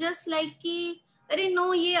is just like ki, "Arey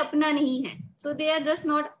no, ye apna nahi hai." So they are just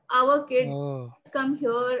not our kid. Come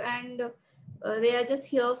here and they are just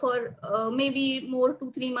here for maybe more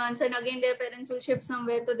 2-3 months, and again their parents will shift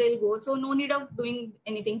somewhere, so they'll go. So no need of doing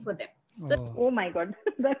anything for them. So, oh my God,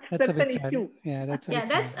 that's a bit an sad. issue. Yeah,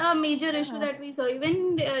 that's a major issue that we saw.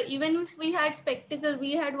 Even if we had spectacle,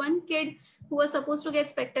 we had one kid who was supposed to get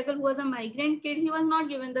spectacle, who was a migrant kid. He was not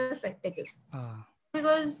given the spectacle.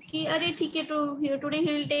 Because today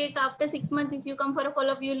he'll take, after 6 months, if you come for a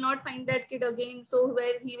follow-up, you will not find that kid again. So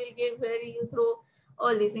where he will give, where he will throw,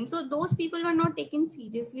 all these things. So those people were not taken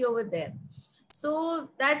seriously over there. So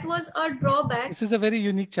that was a drawback. This is a very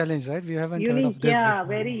unique challenge, right? We haven't heard of this before.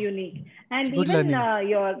 Very unique. And even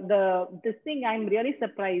this thing, I'm really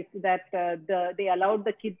surprised that they allowed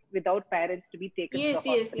the kids without parents to be taken to the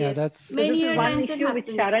hospital. Yeah, that's This is one issue which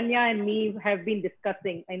Sharanya and me have been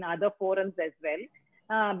discussing in other forums as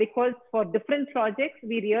well. Because for different projects,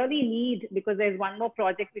 we really need, because there's one more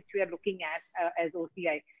project which we are looking at as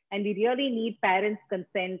OCI, and we really need parents'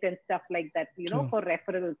 consent and stuff like that, for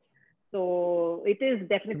referrals. So it is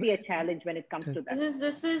definitely a challenge when it comes to that.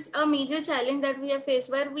 This is a major challenge that we have faced,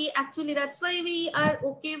 where we actually, that's why we are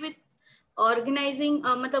okay with organizing,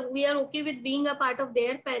 we are okay with being a part of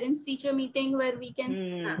their parents-teacher meeting, where we can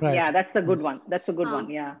yeah, that's a good one. That's a good one.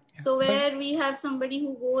 Yeah. So where we have somebody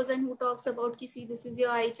who goes and who talks about, see, this is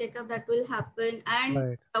your eye checkup that will happen.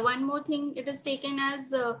 And one more thing, it is taken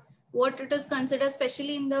as what it is considered,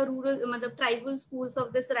 especially in the rural, tribal schools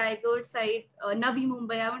of this Raigad side, Navi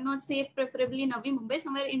Mumbai. I would not say preferably Navi Mumbai,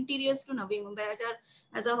 somewhere interiors to Navi Mumbai,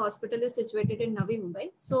 as our hospital is situated in Navi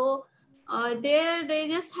Mumbai. So there they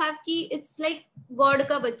just have it's like God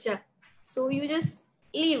ka bacha. So you just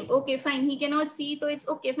leave. Okay, fine. He cannot see, so it's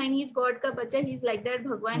okay, fine. He's God ka bacha. He's like that.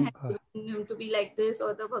 Bhagwan has given him to be like this,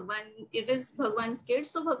 or the Bhagwan, it is Bhagwan's kid.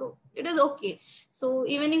 So it is okay. So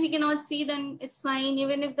even if he cannot see, then it's fine.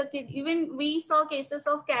 Even if the kid, even we saw cases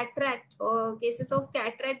of cataract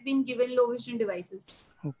being given low vision devices.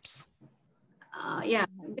 Oops. Yeah,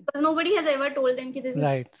 because nobody has ever told them this is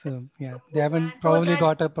right. So yeah, they haven't probably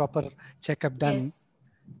got a proper checkup done. Yes.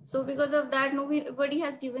 So because of that, nobody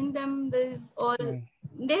has given them this all.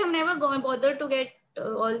 They have never bothered to get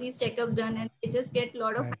all these checkups done, and they just get a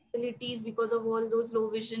lot of facilities because of all those low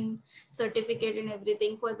vision certificate and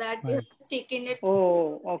everything. For that, they have just taken it.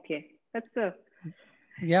 Oh, okay. That's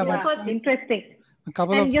interesting.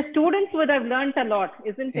 And your students would have learned a lot,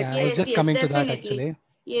 isn't it? Yeah, I was just coming to that actually.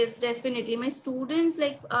 Yes, definitely. My students,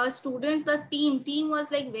 the team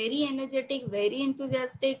was like very energetic, very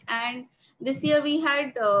enthusiastic. And this year we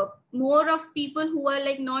had more of people who are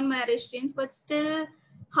like non-marriage students, but still,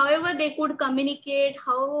 however they could communicate,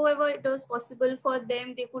 however it was possible for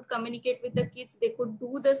them, they could communicate with the kids, they could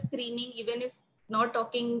do the screening, even if not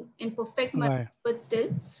talking in perfect manner, but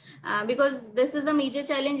still, because this is a major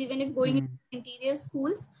challenge. Even if going into interior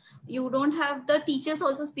schools, you don't have the teachers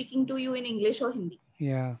also speaking to you in English or Hindi.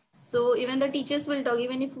 Yeah. So even the teachers will talk.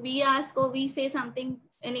 Even if we ask or we say something,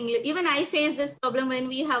 in English. Even I face this problem when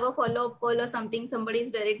we have a follow-up call or something, somebody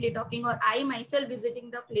is directly talking, or I myself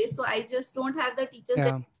visiting the place. So I just don't have the teachers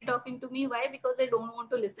directly talking to me. Why? Because they don't want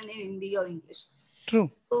to listen in Hindi or English.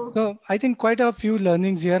 True. So I think quite a few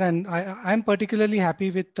learnings here, and I'm particularly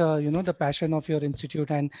happy with the passion of your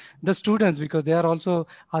institute and the students, because they are also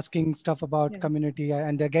asking stuff about community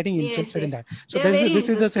and they're getting interested in that. So this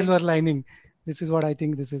is the silver lining. This is what I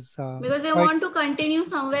think. This is because they want to continue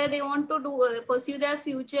somewhere. They want to do pursue their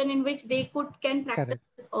future in which they can practice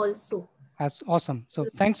this also. That's awesome. So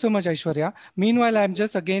thanks so much, Aishwarya. Meanwhile, I'm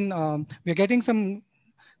just again we're getting some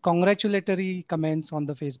congratulatory comments on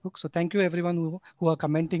the Facebook. So thank you everyone who are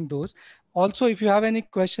commenting those. Also, if you have any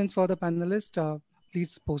questions for the panelists,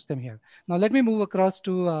 please post them here. Now let me move across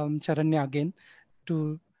to Charanya again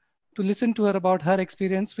to listen to her about her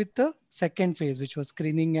experience with the second phase, which was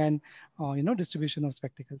screening and distribution of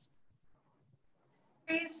spectacles.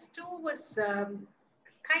 Phase 2 was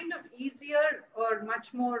kind of easier or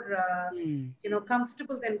much more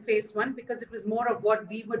comfortable than phase 1, because it was more of what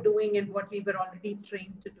we were doing and what we were already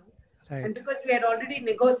trained to do. Right. And because we had already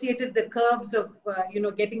negotiated the curves of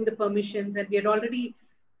getting the permissions, and we had already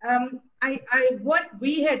what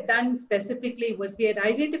we had done specifically was we had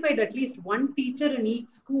identified at least one teacher in each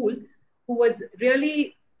school who was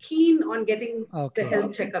really keen on getting the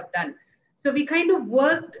health checkup done. So we kind of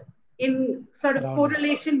worked in sort of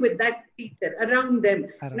correlation with that teacher, around them.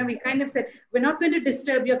 We kind of said, we're not going to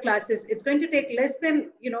disturb your classes. It's going to take less than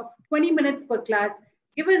 20 minutes per class.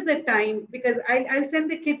 Give us the time, because I'll send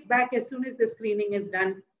the kids back as soon as the screening is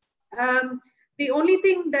done. The only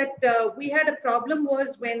thing that we had a problem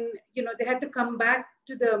was when they had to come back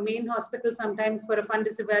to the main hospital sometimes for a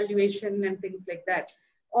fundus evaluation and things like that,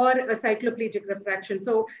 or a cycloplegic refraction.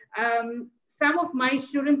 So some of my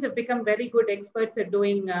students have become very good experts at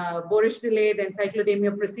doing Borish delayed and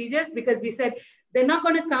cyclodemia procedures, because we said they're not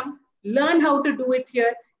going to come, learn how to do it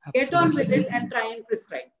here, get on with it and try and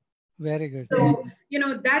prescribe. Very good. So,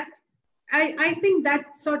 that I think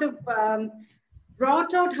that sort of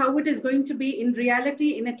brought out how it is going to be in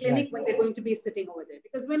reality in a clinic when they're going to be sitting over there,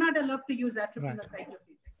 because we're not allowed to use atropine or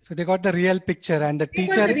cycloplegic. So they got the real picture, and the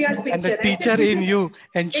teacher in you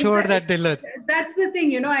ensured that they learn. That's the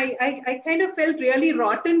thing, I kind of felt really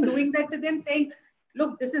rotten doing that to them, saying,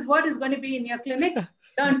 look, this is what is going to be in your clinic,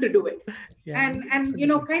 learn to do it. And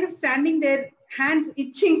kind of standing there, hands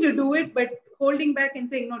itching to do it, but holding back and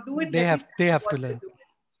saying, no, do it. They have to learn.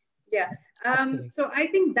 So I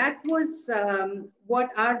think that was what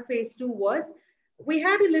our phase 2 was. We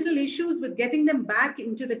had a little issues with getting them back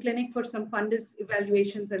into the clinic for some fundus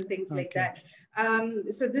evaluations and things like that.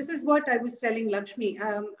 So this is what I was telling Lakshmi.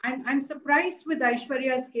 I'm surprised with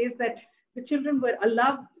Aishwarya's case that the children were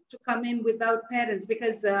allowed to come in without parents,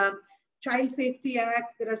 because Child Safety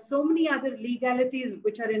Act, there are so many other legalities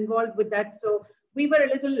which are involved with that. So we were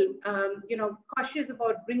a little, cautious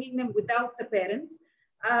about bringing them without the parents.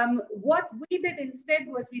 What we did instead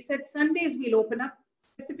was we said, Sundays we'll open up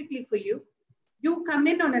specifically for you. You come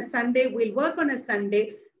in on a Sunday, we'll work on a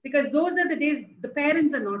Sunday, because those are the days the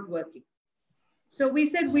parents are not working. So we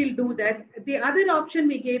said we'll do that. The other option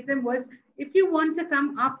we gave them was, if you want to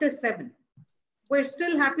come after 7, we're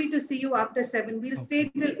still happy to see you after 7. We'll stay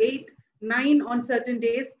till 8, 9 on certain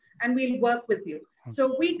days, and we'll work with you.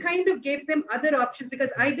 So we kind of gave them other options,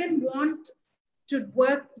 because I didn't want to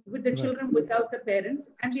work with the children without the parents.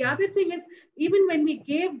 And the other thing is, even when we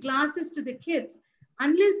gave glasses to the kids,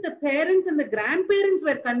 unless the parents and the grandparents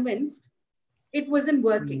were convinced, it wasn't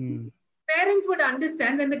working. Parents would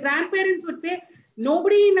understand, and the grandparents would say,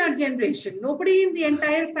 nobody in our generation, nobody in the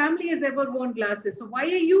entire family has ever worn glasses. So why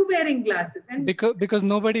are you wearing glasses? And because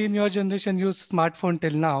nobody in your generation used smartphone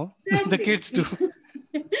till now. Exactly. The kids do.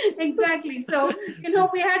 Exactly. So,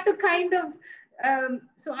 we had to kind of,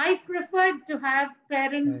 so I preferred to have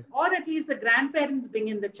parents or at least the grandparents bring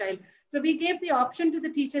in the child. So we gave the option to the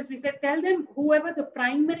teachers. We said, tell them whoever the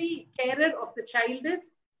primary carer of the child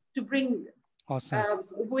is to bring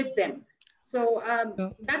with them. So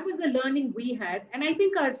that was the learning we had. And I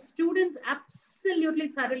think our students absolutely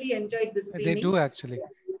thoroughly enjoyed this training. They do actually.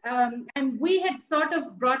 And we had sort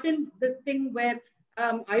of brought in this thing where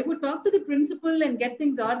I would talk to the principal and get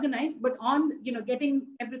things organized, but on, getting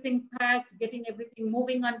everything packed, getting everything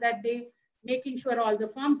moving on that day, making sure all the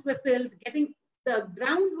forms were filled, the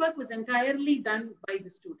groundwork was entirely done by the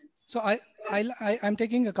students. So I'm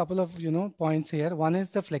taking a couple of, points here. One is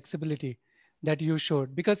the flexibility that you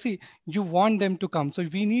showed, because see, you want them to come. So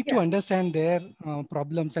we need to understand their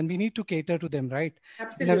problems, and we need to cater to them, right?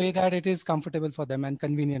 Absolutely. In a way that it is comfortable for them and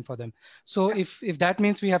convenient for them. So if that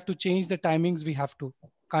means we have to change the timings, we have to.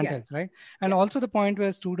 can't Yeah. help, right? And Yeah. also the point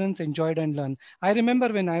where students enjoyed and learn. I remember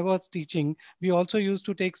when I was teaching, we also used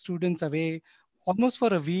to take students away almost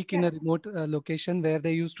for a week in Yeah. a remote location where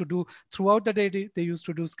they used to do throughout the day. They used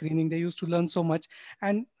to do screening. They used to learn so much,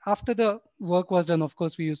 and after the work was done, of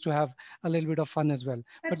course, we used to have a little bit of fun as well.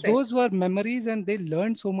 That's But right. those were memories, and they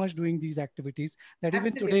learned so much doing these activities that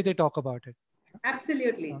even today they Absolutely. talk about it.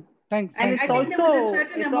 Absolutely. Thanks, And thanks I it's for that. think there was a also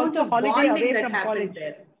certain amount of holiday bonding away that from happened college.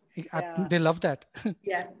 there. Yeah. They love that.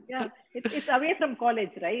 Yeah. Yeah, it's away from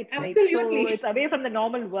college, right? Like, so Absolutely. it's away from the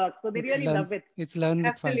normal work. So they really love it. It's learn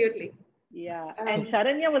with fun. Absolutely. Yeah, and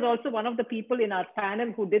Sharanya was also one of the people in our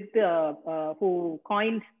panel who did the who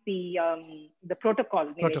coined the protocol,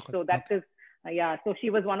 Nilesh. So that is yeah. So she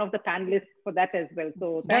was one of the panelists for that as well.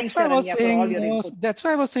 So thanks, That's why I was Sharanya, for all saying your input. That's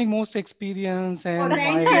why I was saying most experience and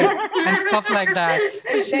thank wise you. and stuff like that.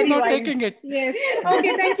 She's Very not wise. taking it. Yes.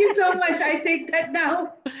 Okay, thank you so much. I take that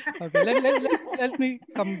now. Okay, let me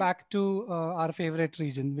come back to our favorite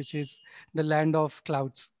region, which is the land of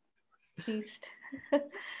clouds. East.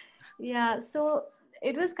 Yeah, so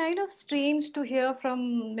it was kind of strange to hear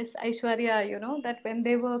from Miss Aishwarya, you know, that when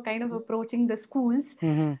they were kind of approaching the schools,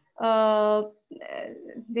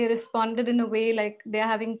 they responded in a way like they're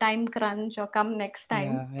having time crunch or come next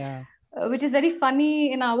time. Yeah. Which is very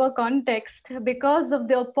funny in our context because of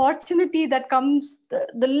the opportunity that comes,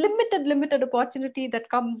 the limited opportunity that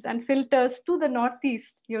comes and filters to the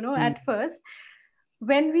Northeast, you know, at first.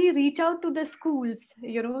 When we reach out to the schools,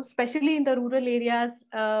 you know, especially in the rural areas,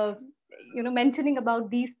 you know, mentioning about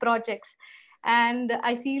these projects. And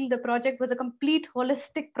I feel the project was a complete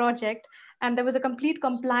holistic project, and there was a complete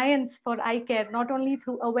compliance for Eyecare, not only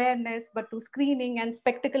through awareness, but to screening and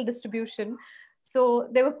spectacle distribution. So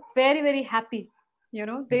they were very, very happy. You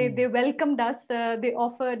know, they welcomed us. They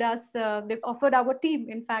offered our team,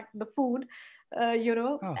 in fact, the food. You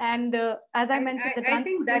know, and as I mentioned, the I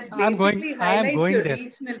think that transportation. basically I am highlights going your there.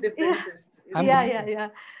 regional differences. Yeah.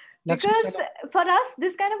 Lakshmi, Because chalo. for us,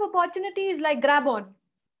 this kind of opportunity is like grab on.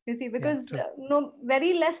 You see, because true. no,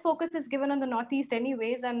 very less focus is given on the Northeast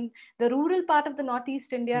anyways, and the rural part of the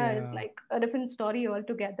Northeast India is like a different story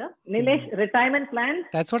altogether. Nilesh, retirement plans?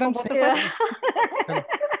 That's what I'm saying. Yeah.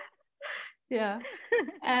 Yeah.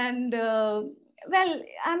 And well,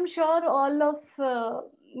 I'm sure all of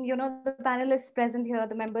you know, the panelists present here,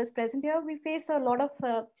 the members present here, we face a lot of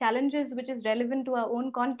challenges which is relevant to our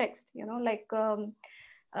own context. You know, like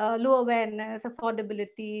low awareness,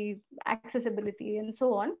 affordability, accessibility, and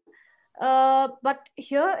so on. But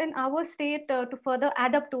here in our state, to further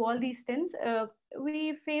add up to all these things,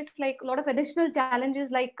 we face like a lot of additional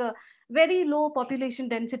challenges, like very low population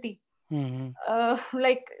density.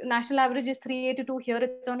 Like national average is 382, here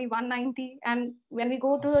it's only 190, and when we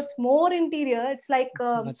go to its more interior, it's like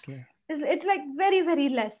it's like very, very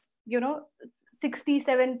less, you know, 60,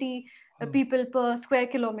 70 people per square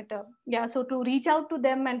kilometer. Yeah, so to reach out to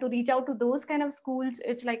them and to reach out to those kind of schools,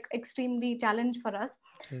 it's like extremely challenge for us.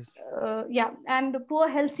 Yeah, and poor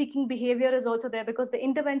health seeking behavior is also there because the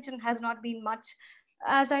intervention has not been much.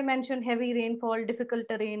 As I mentioned, heavy rainfall, difficult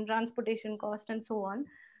terrain, transportation cost, and so on.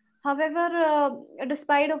 However,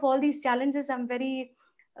 despite of all these challenges, I'm very,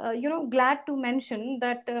 you know, glad to mention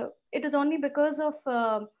that it is only because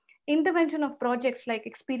of intervention of projects like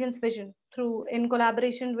Experience Vision through in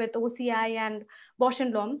collaboration with OCI and Bosch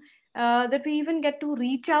and Lomb that we even get to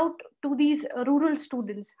reach out to these rural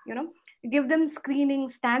students, you know, give them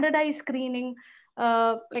screening, standardized screening,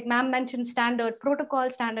 like ma'am mentioned, standard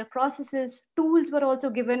protocol, standard processes, tools were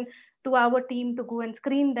also given to our team to go and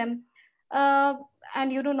screen them.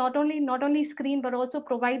 And you know, not only screen but also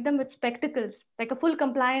provide them with spectacles, like a full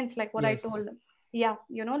compliance, like what I told them. Yeah,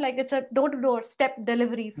 you know, like it's a door-to-door step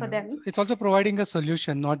delivery for them. So it's also providing a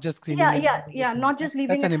solution, not just screening. Yeah, not just leaving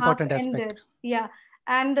That's it an important aspect. half-ended. Yeah,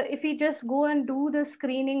 and if we just go and do the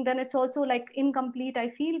screening, then it's also like incomplete,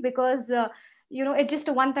 I feel, because you know, it's just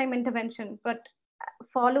a one-time intervention. But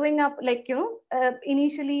following up, like, you know,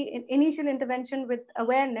 initial intervention with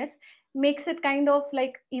awareness makes it kind of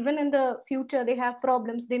like, even in the future they have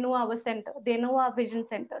problems, they know our center, they know our vision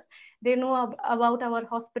centers, they know about our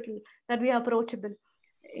hospital, that we are approachable,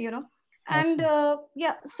 you know. And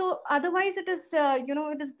yeah, so otherwise it is you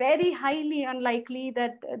know, it is very highly unlikely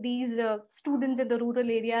that these students in the rural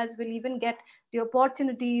areas will even get the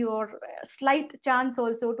opportunity or a slight chance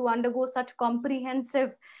also to undergo such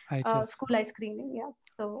comprehensive school eye screening. Yeah,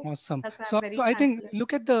 so awesome. that's why So, I'm very I think thankful.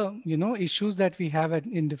 look at the, you know, issues that we have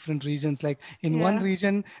in different regions. Like in one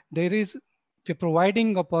region, there is, we're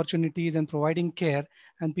providing opportunities and providing care,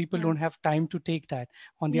 and people don't have time to take that.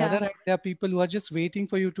 On the other hand, there are people who are just waiting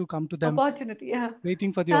for you to come to them, opportunity,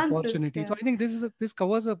 waiting for the chances, opportunity. So I think this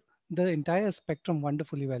covers a the entire spectrum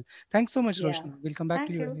wonderfully well. Thanks so much, Yeah. Roshni. We'll come back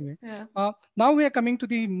Thank to you you. anyway. Yeah. Now we are coming to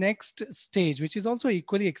the next stage, which is also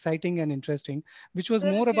equally exciting and interesting, which was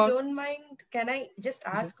Sir, more if you about. don't mind, can I just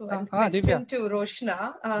ask one Divya. question to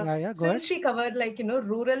Roshna? Yeah, go Since ahead. she covered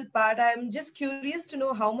rural part, I'm just curious to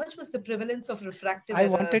know how much was the prevalence of refractive I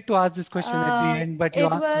error? wanted to ask this question at the end, but you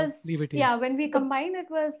It asked to was, leave it here. yeah, when we combine, it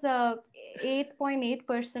was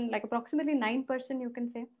 8.8%, like approximately 9%, you can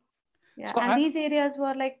say. Yeah, So and these areas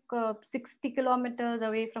were like 60 kilometers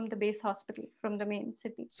away from the base hospital, from the main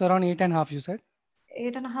city. So around 8.5, you said?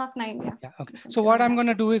 8.5, 9, yeah. Yeah, okay. So what I'm going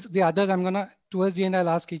to do is the others, towards the end, I'll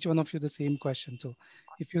ask each one of you the same question. So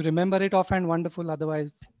if you remember it offhand, wonderful.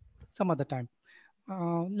 Otherwise, some other time.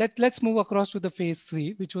 Let's move across to the phase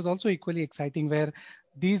 3, which was also equally exciting, where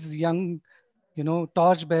these young,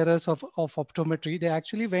 torch bearers of optometry, they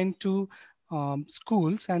actually went to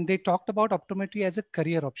schools and they talked about optometry as a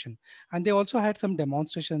career option. And they also had some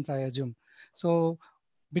demonstrations, I assume. So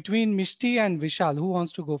between Mishti and Vishal, who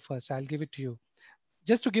wants to go first? I'll give it to you.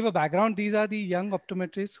 Just to give a background, these are the young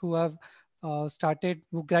optometrists who have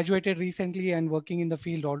who graduated recently and working in the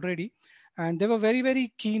field already. And they were very,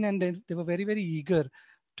 very keen, and they were very, very eager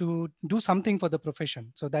to do something for the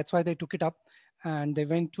profession. So that's why they took it up and they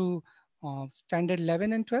went to standard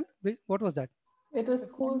 11 and 12. What was that? It was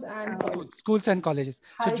schools and colleges. Schools and colleges.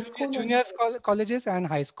 So High school junior colleges and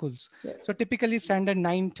high schools. Yes. So typically standard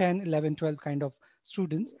 9, 10, 11, 12 kind of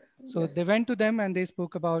students. So Yes. they went to them and they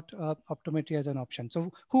spoke about optometry as an option.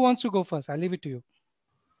 So who wants to go first? I'll leave it to you.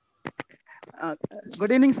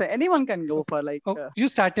 Good evening, sir. Anyone can go for you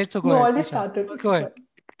started, so go You ahead. already Vishal. started. Go ahead.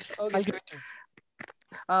 Okay. I'll give it to you.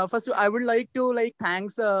 First, I would like to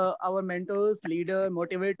thanks our mentors, leader,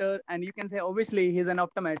 motivator, and you can say obviously he's an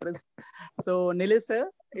optometrist. So Nilesh sir,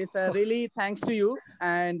 it's really thanks to you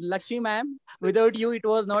and Lakshmi ma'am. Without you, it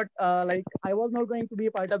was not I was not going to be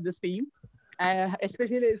a part of this team.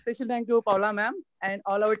 Especially special thank to Paula ma'am and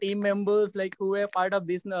all our team members who were part of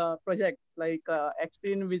this project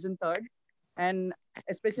Experience Vision Third, and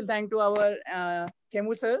a special thank to our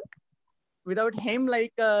Kemu sir. Without him,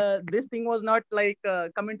 this thing was not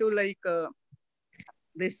coming to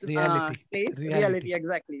this reality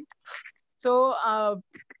exactly. So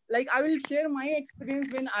I will share my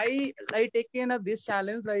experience when I taken up this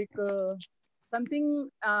challenge, something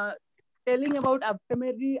telling about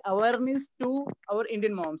optometry awareness to our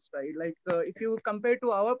Indian moms, right? If you compare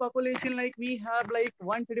to our population, we have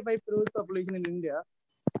 135 crores population in India,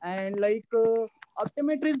 and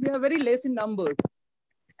optometrists, they are very less in numbers.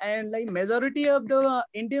 And majority of the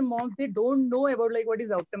Indian moms, they don't know about what is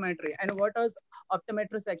optometry and what is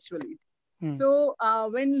optometrist actually. So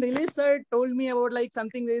when Lily sir told me about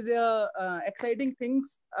something, there is a exciting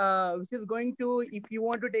things which is going to, if you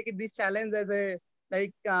want to take this challenge as a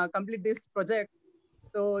complete this project.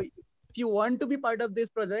 So if you want to be part of this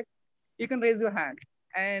project, you can raise your hand.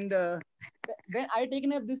 And when I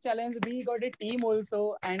taken up this challenge, we got a team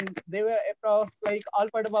also, and they were across all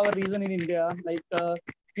part of our region in India.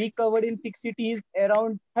 We covered in 6 cities,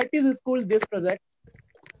 around 30 schools this project.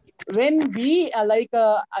 When we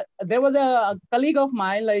there was a colleague of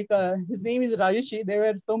mine, his name is Rajeshi. There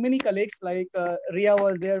were so many colleagues, Ria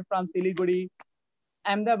was there from Siliguri,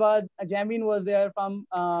 Ahmedabad, Jamin was there from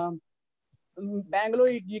Bangalore,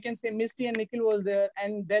 you can say Misty and Nikhil was there,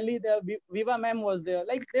 and Delhi, the Viva ma'am was there.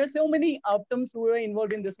 There are so many optoms who were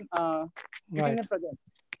involved in this project.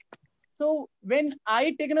 So when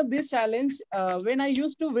I taken up this challenge, when I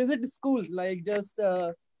used to visit schools,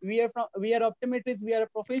 we are optometrists, we are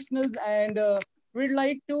professionals, and we'd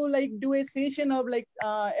like to do a session of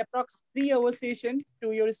approx 3-hour session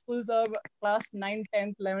to your schools of class 9,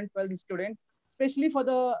 10th, 11th, 12th student, especially for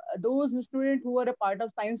those students who are a part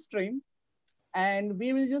of science stream. And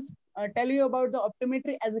we will just tell you about the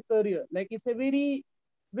optometry as a career. It's a very,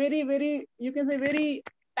 very, very, you can say very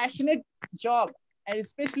passionate job, and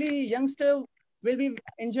especially youngster will be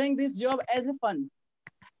enjoying this job as a fun.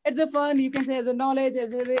 It's a fun, you can say, as a knowledge,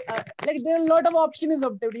 as a there are a lot of options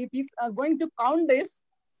of optometry. If you are going to count this,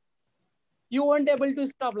 you won't able to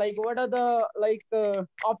stop. What are the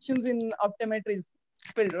options in optometry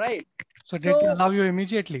field, right? So did they allow you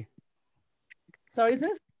immediately? Sorry,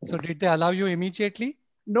 sir? So did they allow you immediately?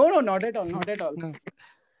 No, not at all, not at all. No.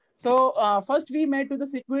 So first we met with the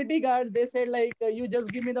security guard. They said you just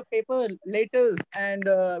give me the paper letters and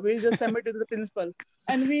we'll just submit to the principal.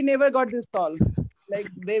 And we never got this call.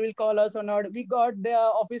 They will call us or not. We got their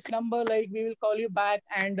office number. We will call you back,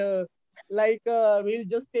 and we'll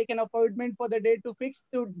just take an appointment for the date to fix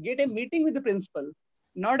to get a meeting with the principal.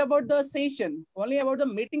 Not about the session, only about the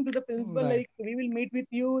meeting to the principal. Right. We will meet with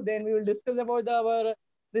you, then we will discuss about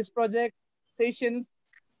this project sessions.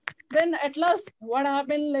 Then at last, what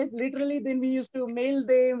happened? Like literally, then we used to mail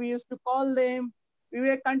them, we used to call them. We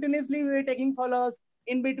were taking follows.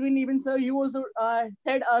 In between, even sir, you also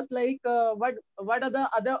said us like what are the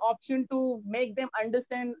other option to make them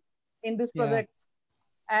understand in this Yeah, project.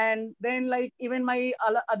 And then like even my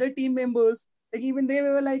other team members, like even they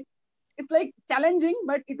were like, it's like challenging,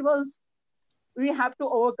 but it was, we have to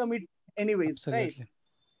overcome it anyways, right? absolutely.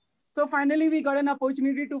 So finally we got an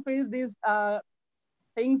opportunity to face these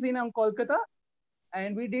things in Kolkata,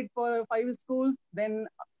 and we did for 5 schools, then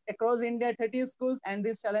across India 30 schools. And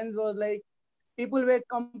this challenge was like, people were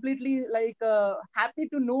completely like happy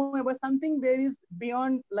to know about something there is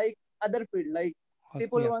beyond like other field. Like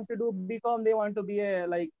people Yeah. wants to do BCom, they want to be a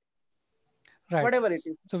like Right. whatever it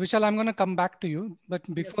is. So Vishal, I'm going to come back to you. But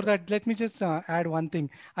Yes, before sir. that, let me just add one thing.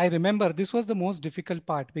 I remember this was the most difficult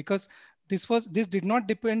part because this did not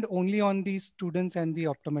depend only on the students and the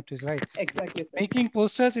optometrists, right? Exactly, sir. Making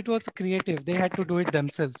posters, it was creative. They had to do it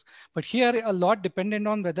themselves. But here, a lot depended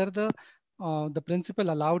on whether the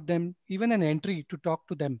principal allowed them even an entry to talk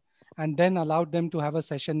to them, and then allowed them to have a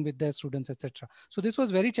session with their students, etc. So this was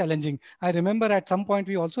very challenging. I remember at some point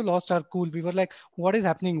we also lost our cool. We were like, "What is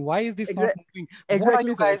happening? Why is this not moving? What are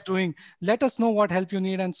you Exactly, sir. guys doing? Let us know what help you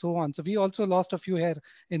need," and so on. So we also lost a few hair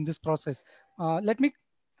in this process. Let me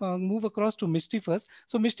move across to Misty first.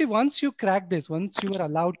 So Misty, once you cracked this, once you were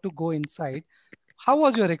allowed to go inside, how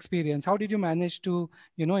was your experience? How did you manage to,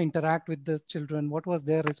 interact with the children? What was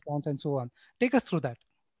their response and so on? Take us through that.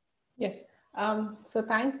 Yes. So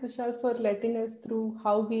thanks, Vishal, for letting us through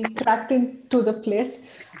how we cracked into the place.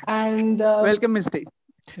 And Welcome, Misty.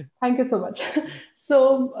 thank you so much.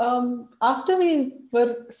 So after we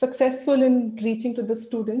were successful in reaching to the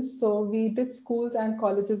students, so we did schools and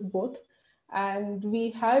colleges both. And we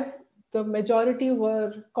had the majority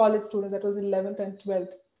were college students, that was 11th and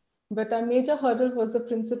 12th. But our major hurdle was the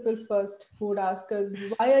principal first, who would ask us,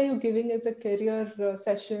 why are you giving us a career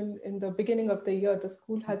session in the beginning of the year? The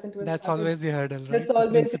school hasn't even That's started. always the hurdle, right? That's The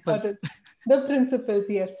always the principals. hurdle. The principals,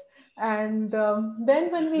 yes. And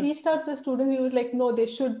then when we reached out to the students, we were like, no, they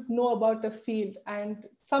should know about the field. And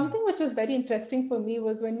something which was very interesting for me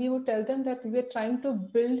was when we would tell them that we were trying to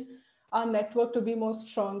build our network to be more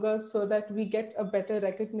stronger so that we get a better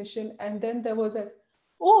recognition. And then there was a,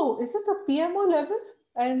 oh, is it a PMO level?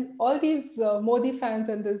 And all these Modi fans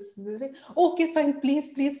and this, like, okay, fine,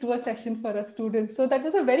 please do a session for our students. So that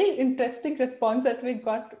was a very interesting response that we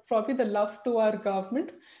got, probably the love to our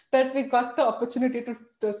government, that we got the opportunity to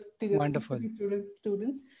speak to Wonderful. these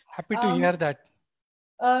students. Happy to hear that.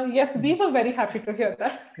 Yes, we were very happy to hear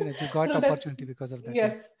that. That you got So that's, opportunity because of that.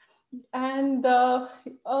 yes. And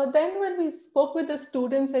then when we spoke with the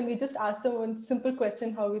students and we just asked them one simple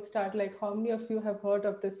question, how we start, like, how many of you have heard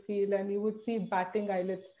of this field? And you would see batting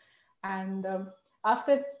eyelids. And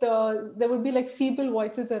after it, there would be like feeble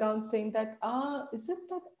voices around saying that, is it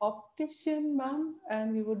that optician, ma'am?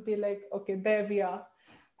 And we would be like, okay, there we are.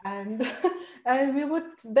 And and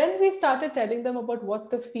we started telling them about what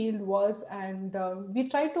the field was, and we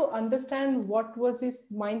tried to understand what was this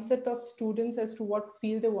mindset of students as to what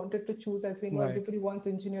field they wanted to choose. As we know, Right. everybody wants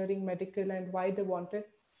engineering, medical, and why they wanted.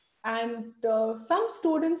 And some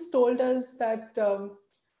students told us that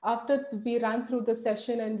after we ran through the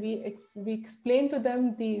session and we explained to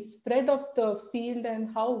them the spread of the field and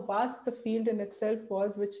how vast the field in itself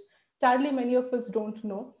was, which sadly many of us don't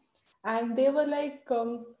know. And they were like,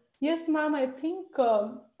 yes, ma'am, I think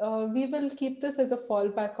we will keep this as a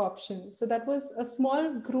fallback option. So that was a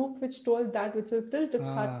small group which told that, which was still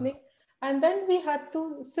disheartening. And then we had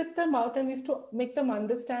to sit them out and we used to make them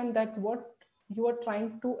understand that what you are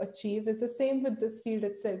trying to achieve is the same with this field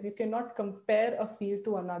itself. You cannot compare a field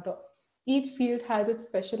to another. Each field has its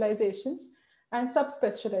specializations and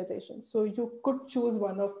subspecializations. So you could choose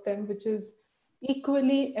one of them, which is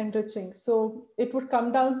equally enriching. So it would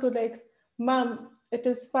come down to like, ma'am, it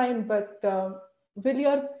is fine, but will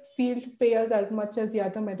your field pay us as much as the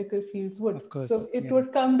other medical fields would? Of course, So it yeah.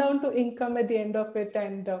 would come down to income at the end of it.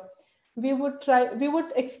 And we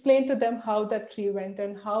would explain to them how that tree went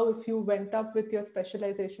and how if you went up with your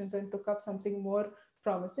specializations and took up something more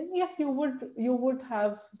promising, yes, you would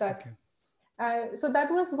have that. Okay. So that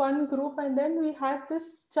was one group. And then we had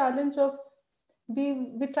this challenge of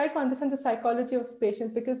we tried to understand the psychology of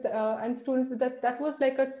patients, because and students, that was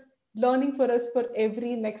like a learning for us for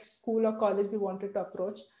every next school or college we wanted to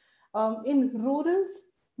approach. In rurals,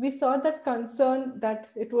 we saw that concern, that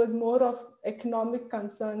it was more of economic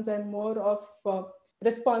concerns and more of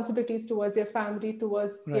responsibilities towards their family,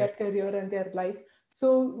 towards their career and their life.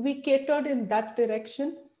 So we catered in that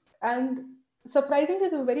direction. And surprisingly,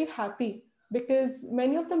 they were very happy because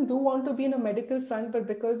many of them do want to be in a medical front, but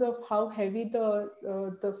because of how heavy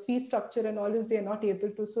the fee structure and all is, they're not able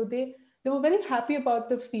to. So they were very happy about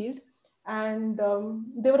the field. And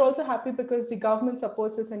they were also happy because the government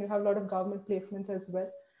supports us and you have a lot of government placements as well.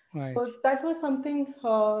 Right. So that was something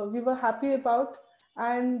we were happy about.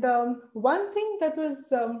 And one thing that was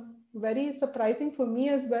very surprising for me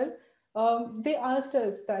as well, they asked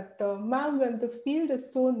us that, ma'am, when the field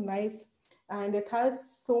is so nice and it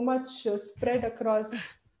has so much spread across,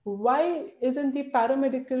 why isn't the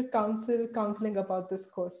paramedical council counseling about this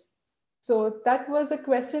course? So that was a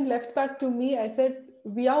question left back to me. I said,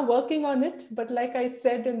 we are working on it, but like I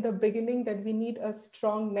said in the beginning, that we need a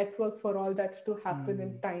strong network for all that to happen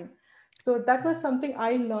in time. So that was something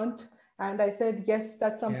I learned. And I said, yes,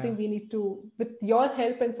 that's something we need to, with your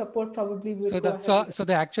help and support, probably we'll go ahead. So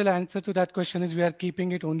the actual answer to that question is we are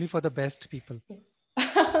keeping it only for the best people.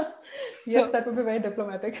 Yes, that would be very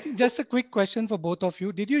diplomatic. Just a quick question for both of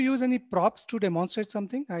you. Did you use any props to demonstrate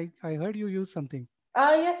something? I heard you use something.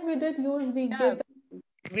 Yes, we did use,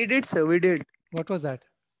 we did, sir, we did. What was that?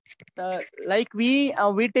 Like we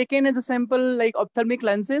taken as a sample like ophthalmic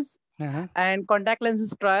lenses and contact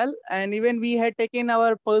lenses trial, and even we had taken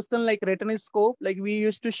our personal like retinoscope. Like we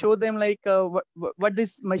used to show them like what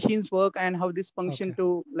these machines work and how this function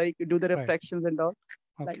to like do the refractions and all.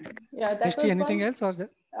 Okay. Yeah, that was anything else or that?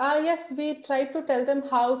 Yes, we tried to tell them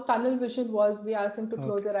how tunnel vision was. We asked them to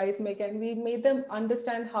close their eyes, and we made them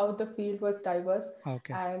understand how the field was diverse.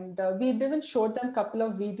 And we even showed them a couple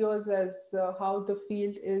of videos as how the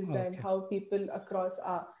field is and how people across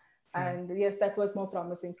are. And yes, that was more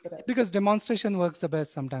promising for us. Because demonstration works the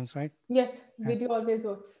best sometimes, right? Yes, video always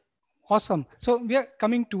works. Awesome. So we are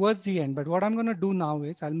coming towards the end, but what I'm going to do now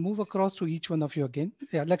is I'll move across to each one of you again.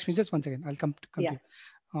 Yeah, Lakshmi, just one second. I'll come to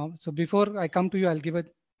you. So before I come to you, I'll give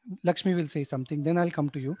it. Lakshmi will say something, then I'll come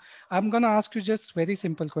to you. I'm going to ask you just very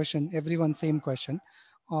simple question. Everyone, same question.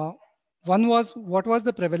 One was, what was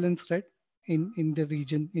the prevalence rate in the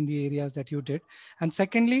region, in the areas that you did? And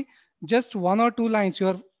secondly, just 1 or 2 lines,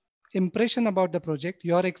 your impression about the project,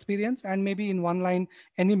 your experience, and maybe in 1 line,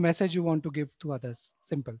 any message you want to give to others.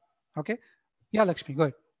 Simple. Okay. Yeah, Lakshmi, go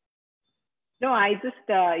ahead. No, I just,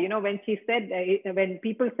 when she said, when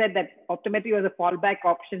people said that optometry was a fallback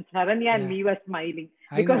option, Sharanya and me were smiling.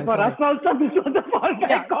 Because for us also, this was a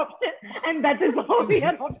fallback option. And that is how we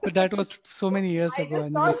are. But that was so many years ago. I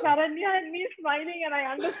just saw Sharanya and me smiling, and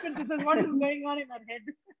I understood this is what is going on in our head.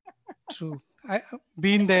 True. I've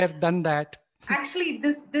been there, done that. Actually,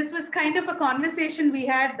 this was kind of a conversation we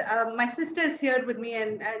had. My sister is here with me,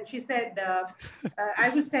 and she said, I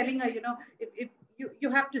was telling her, if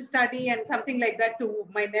you have to study and something like that to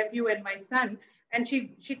my nephew and my son. And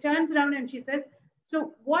she turns around and she says,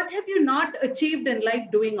 so what have you not achieved in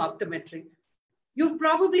life doing optometry? You've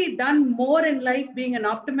probably done more in life being an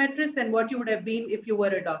optometrist than what you would have been if you were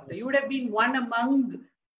a doctor. You would have been one among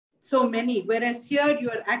so many, whereas here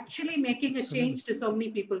you are actually making a change to so many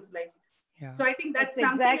people's lives. Yeah. So I think that's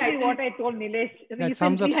something exactly what I told Nilesh. That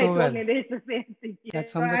sums up so well. Nilesh the same thing. That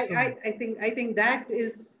sums up so well. I think that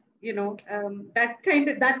is, that kind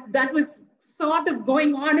of that was sort of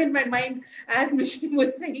going on in my mind as Mishni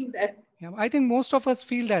was saying that. Yeah, I think most of us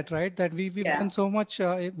feel that, right? That we've done so much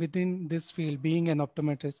within this field, being an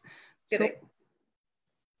optometrist. Correct. So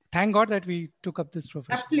thank God that we took up this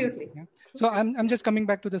profession. Absolutely. Yeah. So I'm just coming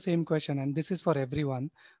back to the same question, and this is for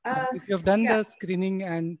everyone. If you have done the screening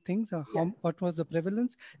and things, what was the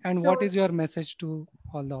prevalence, and what is your message to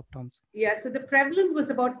all the optoms? Yeah, so the prevalence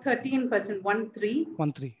was about 13%,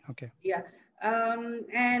 13. Okay. Yeah.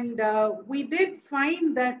 And we did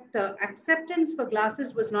find that acceptance for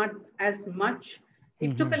glasses was not as much.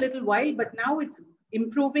 It took a little while, but now it's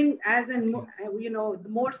improving as in, the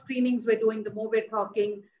more screenings we're doing, the more we're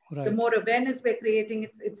talking, the more awareness we're creating,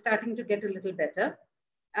 it's starting to get a little better.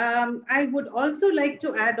 I would also like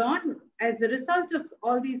to add on, as a result of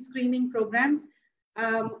all these screening programs,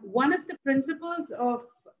 one of the principals of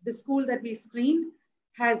the school that we screened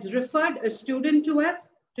has referred a student to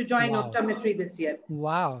us to join optometry this year.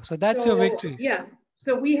 Wow. So that's your victory. Yeah.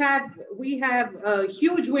 So we have a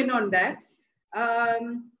huge win on that.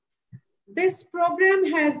 This program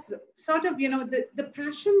has sort of, the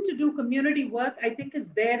passion to do community work, I think, is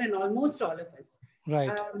there in almost all of us.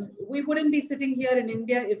 Right. We wouldn't be sitting here in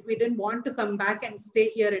India if we didn't want to come back and stay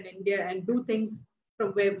here in India and do things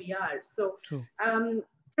from where we are. So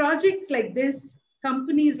projects like this,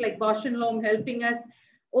 companies like Bausch & Lomb helping us,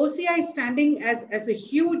 OCI standing as a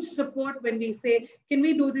huge support when we say, can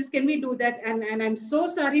we do this? Can we do that? And I'm so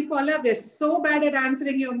sorry, Paula, we're so bad at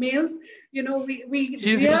answering your mails. We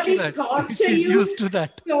She's really used to that. torture She's you. used to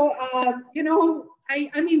that. So,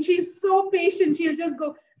 I mean, she's so patient. She'll just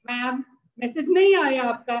go, ma'am, message nahi aaya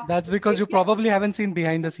aapka. That's because you probably haven't seen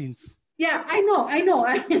behind the scenes. Yeah, I know.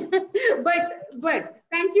 But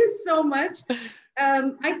thank you so much.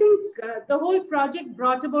 I think the whole project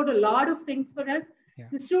brought about a lot of things for us. Yeah.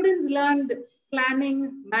 The students learned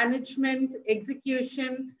planning, management,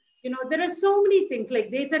 execution. There are so many things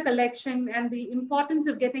like data collection and the importance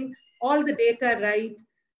of getting all the data right.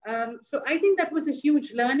 So I think that was a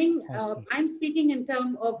huge learning. Awesome. I'm speaking in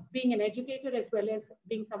terms of being an educator as well as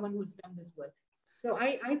being someone who's done this work. So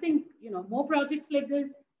I think, more projects like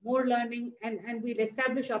this, more learning, and we'll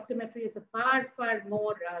establish optometry as a far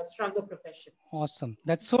more stronger profession. Awesome.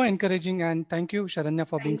 That's so encouraging. And thank you, Sharanya,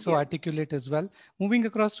 for being so articulate as well. Moving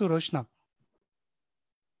across to Roshna.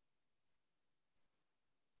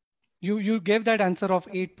 You gave that answer of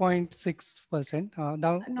 8.6%. Now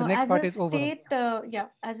No, the next as part a is overall. state,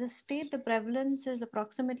 as a state, the prevalence is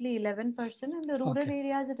approximately 11%. In the rural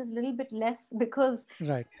areas, it is a little bit less because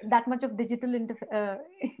that much of digital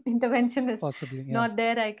intervention is possibly not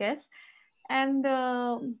there, I guess. And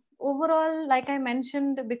overall, like I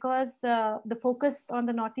mentioned, because the focus on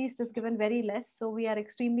the Northeast is given very less, so we are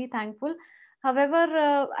extremely thankful.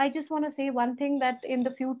 However, I just want to say one thing, that in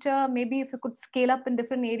the future, maybe if we could scale up in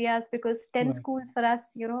different areas, because 10 schools for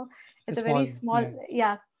us, it's a very small,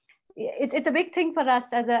 it's a big thing for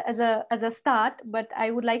us as a start, but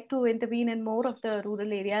I would like to intervene in more of the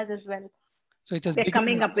rural areas as well. So it has we're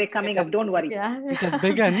coming up, don't worry. Yeah. It has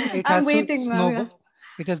begun, it has to snowball.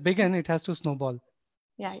 It has begun, it has to snowball.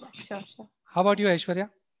 Yeah, sure. How about you, Aishwarya?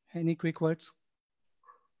 Any quick words?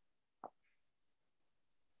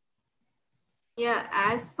 Yeah,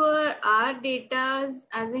 as per our data,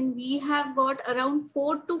 as in we have got around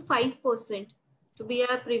 4 to 5% to be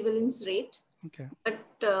our prevalence rate. Okay. But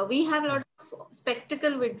we have a lot of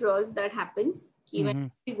spectacle withdrawals that happens.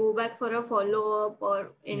 Even if we go back for a follow-up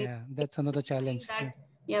or anything. Yeah, that's another challenge.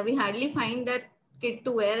 We hardly find that kid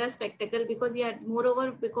to wear a spectacle because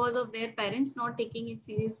moreover, because of their parents not taking it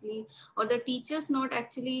seriously or the teachers not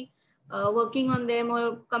actually working on them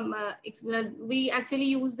or we actually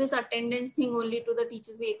use this attendance thing only to the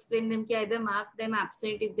teachers. We explain them ki either mark them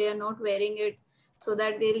absent if they are not wearing it, so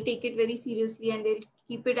that they'll take it very seriously and they'll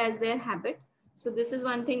keep it as their habit. So this is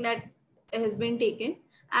one thing that has been taken.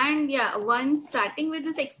 And once starting with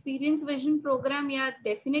this experience vision program,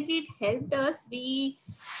 definitely it helped us. I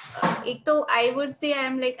would say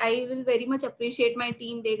I will very much appreciate my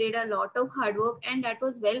team. They did a lot of hard work and that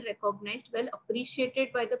was well recognized, well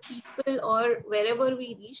appreciated by the people or wherever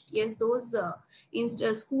we reached. Yes, those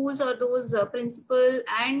schools or those principal,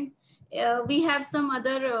 and we have some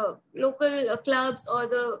other local clubs or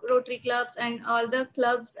the Rotary clubs and all the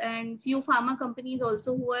clubs and few pharma companies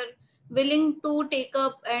also who are willing to take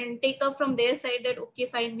up from their side that okay,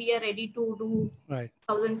 fine, we are ready to do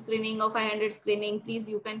 1,000 screening or 500 screening. Please,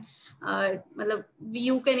 you can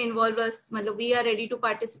involve us. We are ready to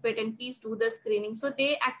participate and please do the screening. So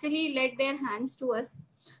they actually led their hands to us.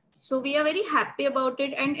 So we are very happy about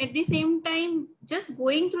it. And at the same time, just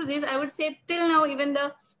going through this, I would say till now, even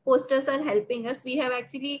the posters are helping us. We have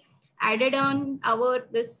actually added on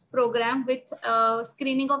this program with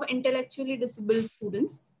screening of intellectually disabled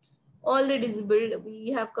students. All the disabled, we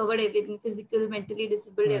have covered everything, physical, mentally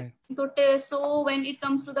disabled. So when it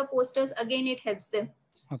comes to the posters, again, it helps them.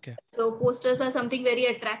 Okay. So posters are something very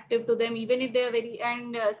attractive to them, even if they are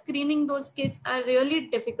screening those kids are really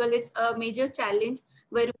difficult. It's a major challenge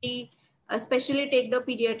where we especially take the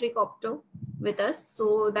pediatric opto with us.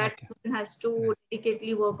 So that person has to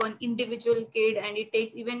dedicatedly work on individual kid, and it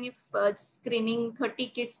takes, even if screening 30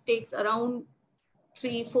 kids takes around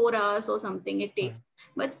 3-4 hours or something it takes,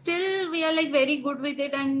 but still we are very good with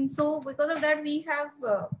it. And so because of that, we have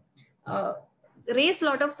raised a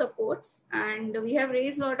lot of supports and we have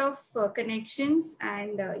raised a lot of connections,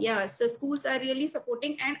 and so schools are really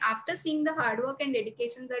supporting. And after seeing the hard work and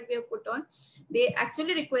dedication that we have put on, they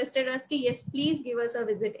actually requested us ki, yes, please give us a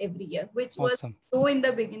visit every year, which was no in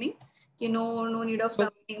the beginning, no need of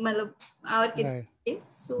coming, our kids.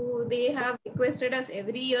 So they have requested us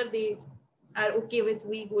every year. They are okay with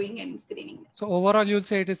we going and screening. So overall, you'll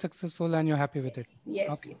say it is successful and you're happy with it.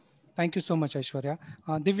 Yes. Thank you so much, Aishwarya.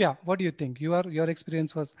 Divya, what do you think? Your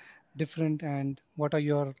experience was different, and what are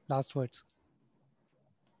your last words?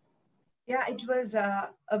 Yeah, it was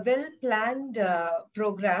a well-planned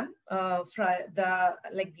program.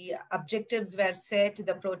 The objectives were set,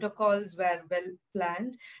 the protocols were well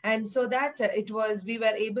planned, and so that we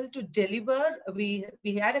were able to deliver. We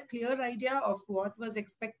had a clear idea of what was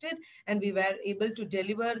expected, and we were able to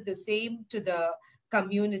deliver the same to the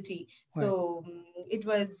community. So it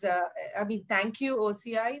was, I mean, thank you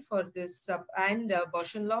OCI for this and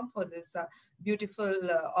Bosch and Lomb for this beautiful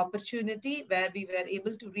opportunity where we were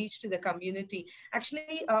able to reach to the community.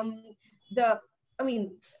 Actually,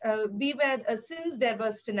 we were, since there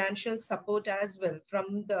was financial support as well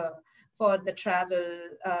for the travel,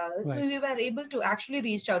 we were able to actually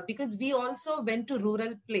reach out, because we also went to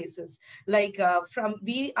rural places. Like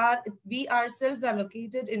we ourselves are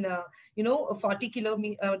located in 40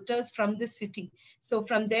 kilometers from the city. So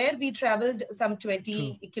from there we traveled some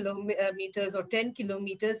 20 kilometers or 10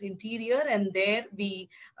 kilometers interior, and there we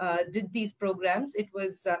did these programs. It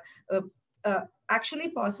was actually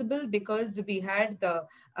possible because we had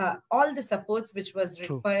all the supports which was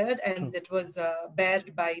required, and it was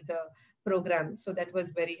bared by the program. So that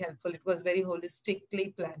was very helpful. It was very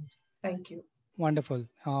holistically planned. Thank you. Wonderful.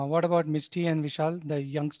 What about Misty and Vishal, the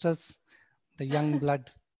youngsters, the young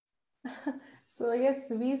blood? So yes,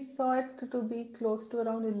 we saw it to be close to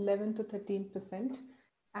around 11 to 13%.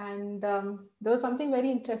 And there was something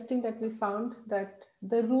very interesting that we found, that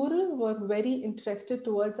the rural were very interested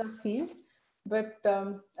towards our field. But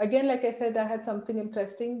again, like I said, I had something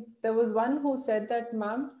interesting. There was one who said that,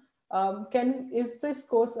 ma'am, is this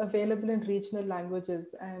course available in regional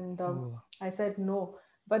languages? And I said no.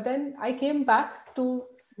 But then I came back to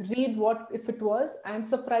read what if it was, and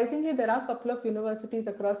surprisingly, there are a couple of universities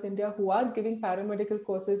across India who are giving paramedical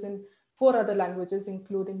courses in 4 other languages,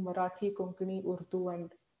 including Marathi, Konkani, Urdu,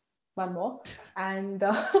 and one more. And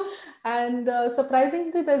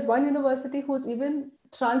surprisingly, there's one university who's even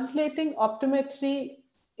translating optometry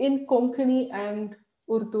in Konkani and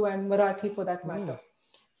Urdu and Marathi for that matter.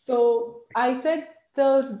 So I said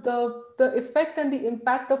the effect and the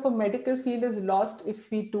impact of a medical field is lost if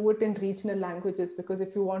we do it in regional languages, because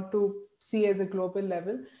if you want to see as a global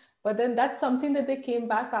level. But then that's something that they came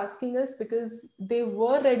back asking us, because they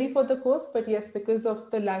were ready for the course, but yes, because of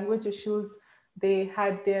the language issues, they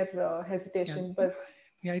had their hesitation. But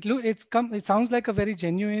yeah, it sounds like a very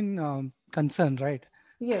genuine concern, right?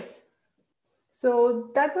 Yes. So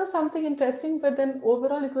that was something interesting, but then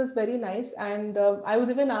overall it was very nice. And I was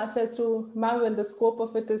even asked as to, ma'am, when the scope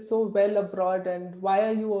of it is so well abroad, and why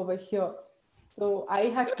are you over here? So I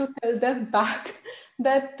had to tell them back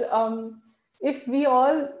that if we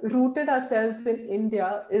all rooted ourselves in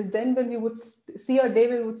India, is then when we would see a day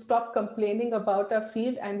when we would stop complaining about our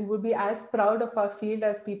field, and we would be as proud of our field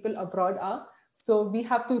as people abroad are. So we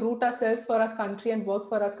have to root ourselves for our country and work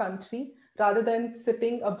for our country, rather than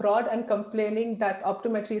sitting abroad and complaining that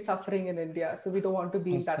optometry is suffering in India. So we don't want to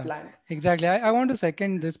be in that land. Exactly. I want to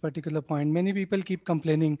second this particular point. Many people keep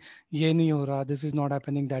complaining, ye nahi ho raha, this is not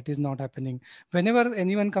happening, that is not happening. Whenever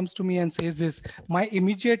anyone comes to me and says this, my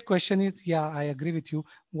immediate question is, yeah, I agree with you.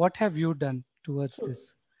 What have you done towards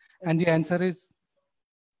this? And the answer is,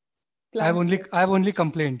 I've only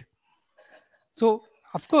complained. So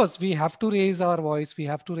of course, we have to raise our voice. We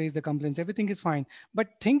have to raise the complaints. Everything is fine. But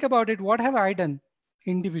think about it. What have I done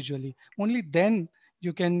individually? Only then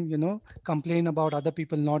you can, complain about other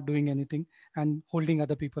people not doing anything and holding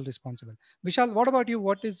other people responsible. Vishal, what about you?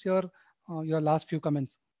 What is your last few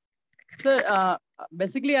comments? Sir,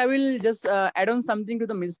 basically, I will just add on something to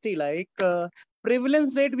the Misty. Like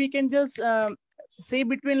prevalence rate, we can just say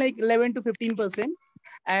between like 11 to 15%.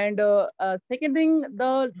 And second thing,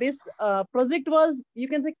 this project was, you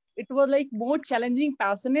can say, it was like more challenging,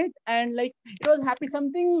 passionate, and like it was happy,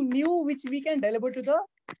 something new which we can deliver to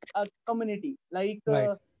the community. Like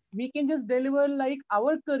we can just deliver like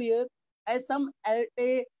our career as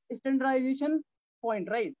a standardization point,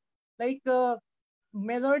 right? Like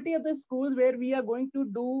majority of the schools where we are going to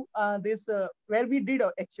do this, where we did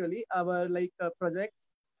actually our projects,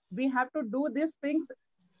 we have to do these things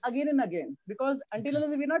again and again, because until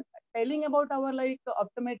we're not telling about our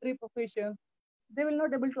optometry profession, they will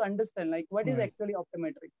not able to understand what is actually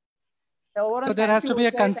optometry. So there has to be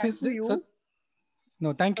a consistent.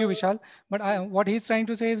 No, thank you, Vishal. But what he's trying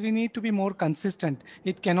to say is we need to be more consistent.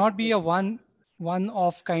 It cannot be a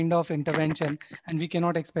one-off kind of intervention, and we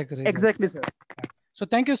cannot expect results. Exactly, sir. So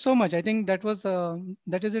thank you so much. I think that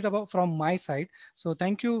is it about from my side. So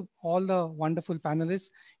thank you all the wonderful panelists.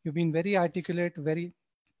 You've been very articulate, very,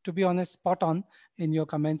 to be honest, spot on in your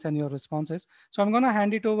comments and your responses. So I'm going to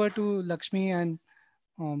hand it over to Lakshmi and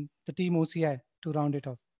the team OCI to round it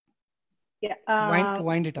off. Yeah. To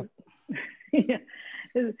wind it up. Yeah.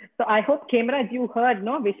 So I hope, cameras, you heard,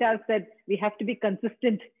 no? Vishal said we have to be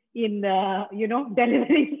consistent in,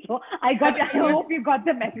 delivery. So I hope you got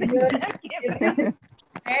the message.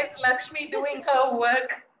 There's Lakshmi doing her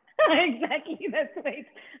work. Exactly, that's right.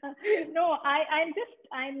 No,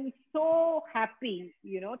 I'm so happy,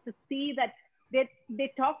 to see that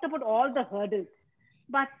they talked about all the hurdles,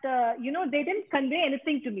 but they didn't convey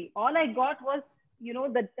anything to me. All I got was,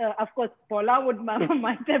 that of course Paula would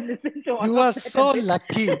might have listened to all You of are that so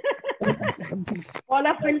lucky.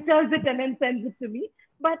 Paula filters it and then sends it to me.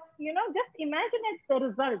 But just imagine at the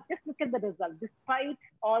result. Just look at the result. Despite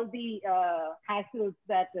all the hassles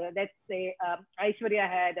that let's say Aishwarya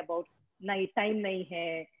had about time nahi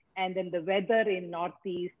hai, and then the weather in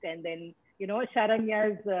Northeast, and then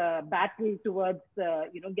Sharanya's battle towards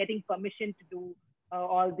getting permission to do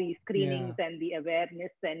all the screenings and the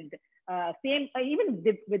awareness, and same even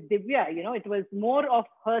with Divya, it was more of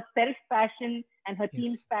her self passion and her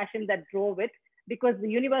team's passion that drove it, because the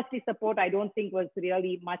university support I don't think was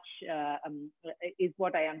really much, is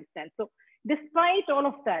what I understand. So despite all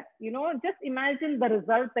of that, just imagine the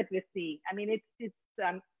results that we're seeing. I mean, it's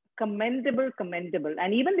commendable,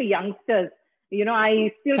 and even the youngsters.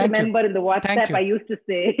 I still remember in the WhatsApp, I used to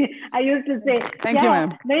say, Thank you, ma'am.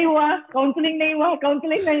 nahi hua, counseling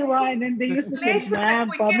nahi hua, and then they used to say, ma'am,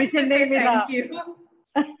 permission nahi mila.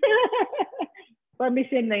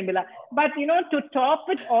 Permission nahi mila. But to top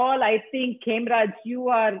it all, I think Khemraj, you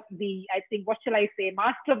are what shall I say,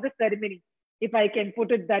 master of the ceremony, if I can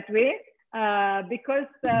put it that way, because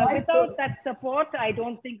without that support, I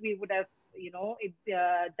don't think we would have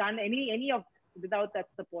done any of without that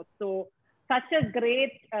support. So such a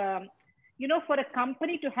great, for a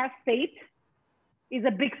company to have faith is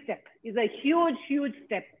a big step, is a huge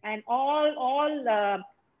step. And all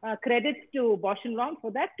credits to Bausch & Lomb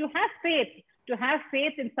for that, to have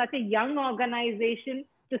faith in such a young organization,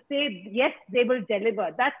 to say, yes, they will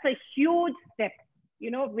deliver. That's a huge step,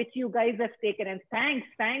 which you guys have taken. And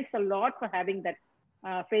thanks a lot for having that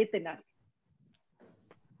faith in us.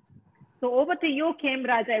 So over to you,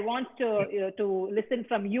 Khemraj. I want to listen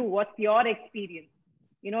from you. What's your experience?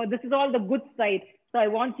 This is all the good side. So I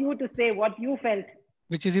want you to say what you felt.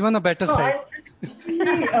 Which is even a better side.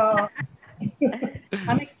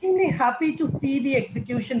 I'm extremely happy to see the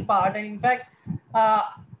execution part. And in fact,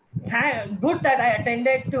 good that I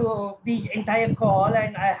attended to the entire call,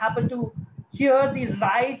 and I happened to hear the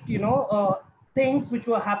right, things which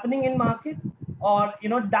were happening in market, or,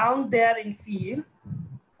 down there in field.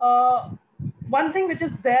 One thing which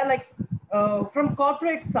is there, like from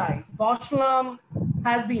corporate side, Bausch & Lomb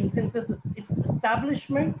has been, since its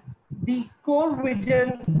establishment, the core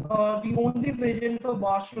vision, the only vision for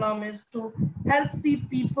Bausch & Lomb is to help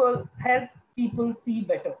people see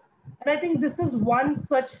better. And I think this is one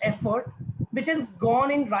such effort which has gone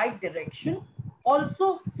in right direction,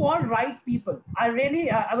 also for right people. I was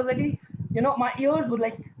really, my ears were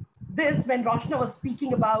like this when Roshna was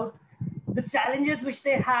speaking about the challenges which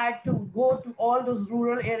they had to go to all those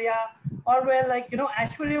rural area, or where, like,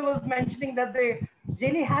 Aishwarya was mentioning that they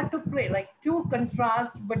really had to play like two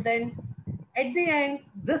contrasts, but then at the end,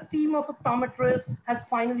 this team of optometrists has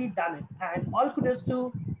finally done it. And all kudos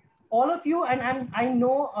to all of you. And I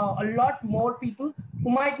know a lot more people who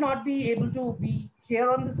might not be able to be here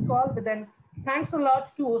on this call, but then thanks a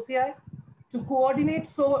lot to OCI to coordinate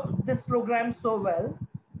this program so well.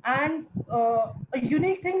 And a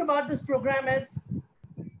unique thing about this program is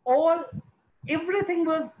everything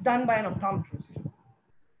was done by an optometrist.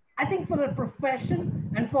 I think for a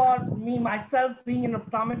profession, and for me, myself being an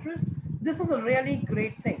optometrist, this is a really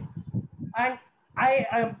great thing. And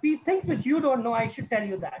things which you don't know, I should tell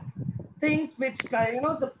you that. Things which,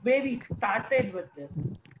 the way we started with this.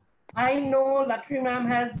 I know Lakshmi ma'am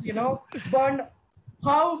has, burned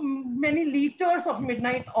how many liters of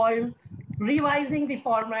midnight oil, revising the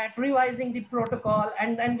format, revising the protocol,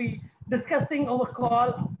 and then we discussing over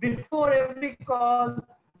call, before every call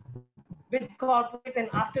with corporate and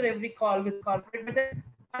after every call with corporate. But then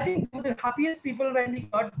I think we were the happiest people when we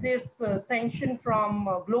got this sanction from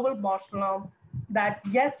Global Bausch & Lomb that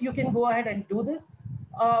yes, you can go ahead and do this,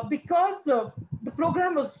 because the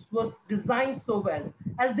program was designed so well.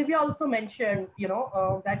 As Divya also mentioned,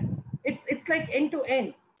 that it's like end to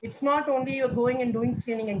end. It's not only you're going and doing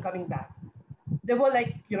screening and coming back. There were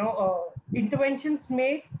like, interventions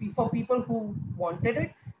made for people who wanted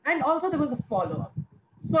it. And also there was a follow-up.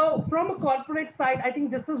 So from a corporate side, I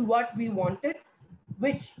think this is what we wanted,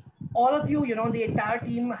 which all of you, the entire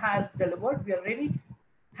team has delivered. We are really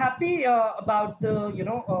happy about the,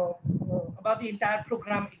 about the entire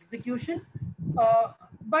program execution.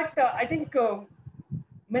 But I think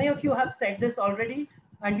many of you have said this already,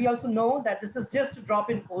 and we also know that this is just a drop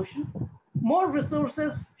in ocean. More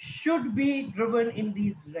resources should be driven in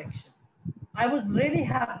these directions. I was really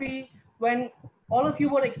happy when all of you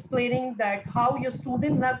were explaining that how your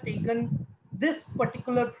students have taken this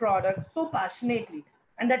particular product so passionately.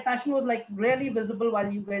 And that passion was like really visible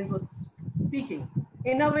while you guys were speaking.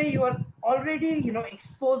 In a way, you are already,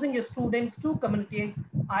 exposing your students to community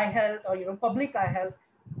eye health or, public eye health.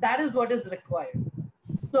 That is what is required.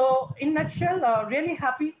 So in nutshell, really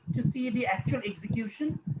happy to see the actual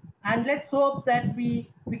execution, and let's hope that we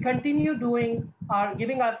continue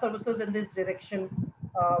giving our services in this direction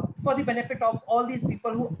for the benefit of all these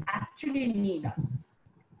people who actually need us.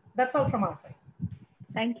 That's all from our side.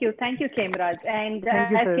 Thank you, Kemraj. And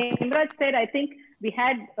Thank you, as sir. Kemraj said, I think we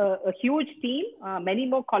had a huge team, many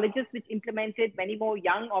more colleges which implemented, many more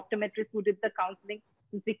young optometrists who did the counseling.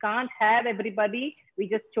 Since we can't have everybody, we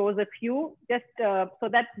just chose a few, just so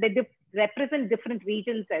that they represent different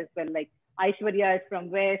regions as well. Like Aishwarya is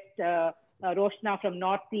from West, Roshna from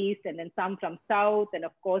Northeast, and then some from South, and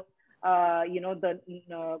of course,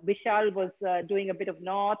 Vishal was doing a bit of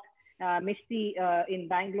North. Mishti in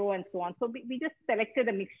Bangalore and so on. So we just selected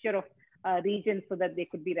a mixture of regions so that they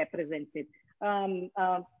could be represented.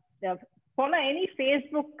 Paula, any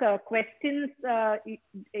Facebook questions?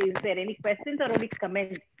 Is there any questions or only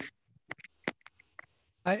comments?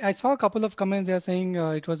 I saw a couple of comments. They are saying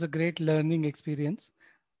it was a great learning experience.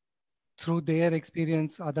 Through their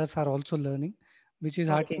experience, others are also learning, which is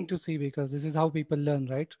heartening to see, because this is how people learn,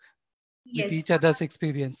 right? Yes. With each other's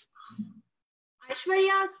experience.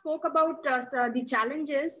 Aishwarya spoke about the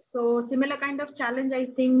challenges. So similar kind of challenge, I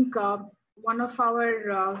think one of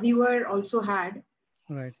our viewer also had.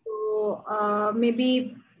 Right. So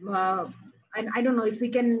maybe, and I don't know if we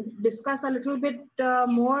can discuss a little bit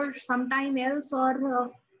more sometime else,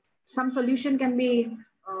 or some solution can be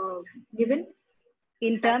given.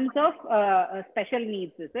 In terms of special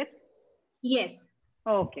needs, is it? Yes.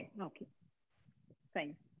 Okay.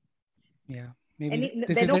 Thanks. Yeah.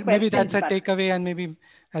 Maybe that's a takeaway, and maybe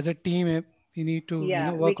as a team we need to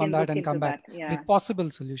work on that and come back with possible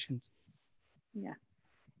solutions. Yeah.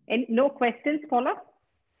 And no questions, Paula?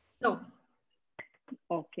 No.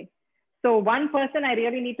 Okay. So one person I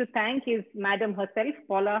really need to thank is Madam herself,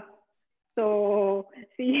 Paula. So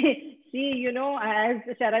she as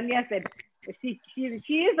Sharanya said, she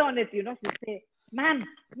is on it. She say, "Ma'am,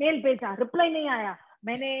 mail bheja, reply nahi aaya.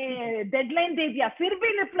 मैंने deadline दे दिया, फिर भी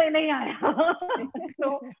reply नहीं आया." So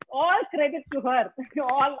all credit to her,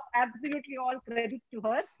 absolutely all credit to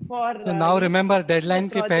her for. So now remember, deadline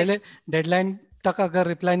के पहले, deadline तक अगर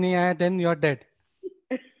reply नहीं आया, then you're dead.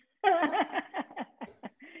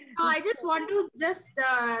 I just want to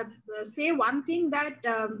say one thing, that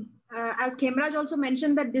as Kemraj also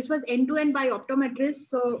mentioned, that this was end-to-end by optometrists.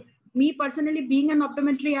 So me personally, being an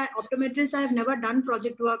optometrist, I have never done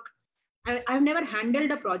project work. I've never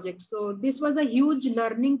handled a project. So this was a huge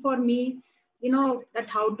learning for me, that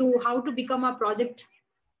how to become a project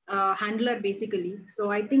handler basically.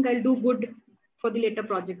 So I think I'll do good for the later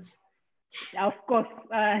projects. Of course,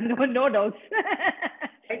 no doubts.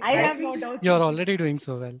 I have no doubts. You're already doing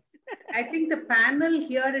so well. I think the panel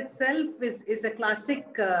here itself is a classic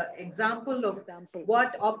example of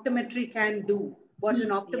what optometry can do, what an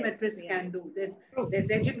optometrist can do. There's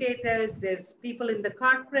educators, there's people in the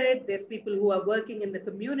corporate, there's people who are working in the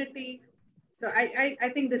community. So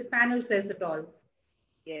I think this panel says it all.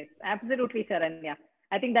 Yes, absolutely, Sharanya.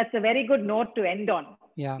 I think that's a very good note to end on.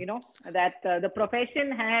 Yeah. That the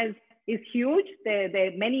profession is huge. There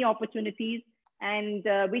are many opportunities, and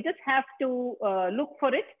we just have to look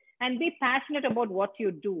for it and be passionate about what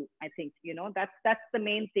you do. I think, that's the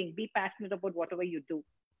main thing. Be passionate about whatever you do.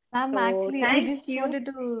 Actually, I just wanted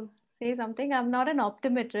to say something. I'm not an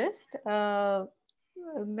optometrist.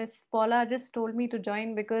 Miss Paula just told me to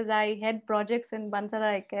join because I had projects in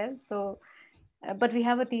Bansara Eyecare. So, but we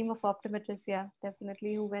have a team of optometrists, yeah,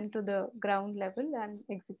 definitely, who went to the ground level and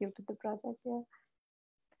executed the project, yeah.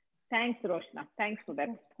 Thanks, Roshna. Thanks for that.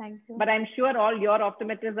 Yes, thank you. But I'm sure all your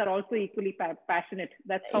optometrists are also equally passionate.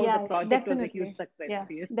 That's how the project was a huge success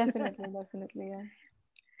for you. Definitely, yeah.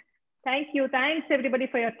 Thank you. Thanks, everybody,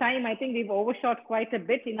 for your time. I think we've overshot quite a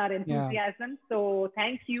bit in our enthusiasm. Yeah. So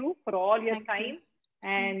thank you for all your time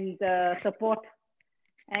and support.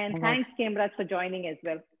 And thanks, Kemraj, for joining as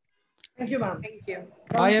well. Thank you, ma'am. Thank you.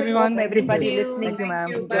 Bye, everyone. Everybody listening. Thank you,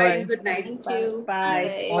 ma'am. Bye. Good night. Thank you.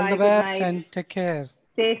 Bye. All the best and take care.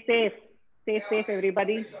 Stay safe. Stay safe,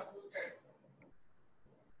 everybody.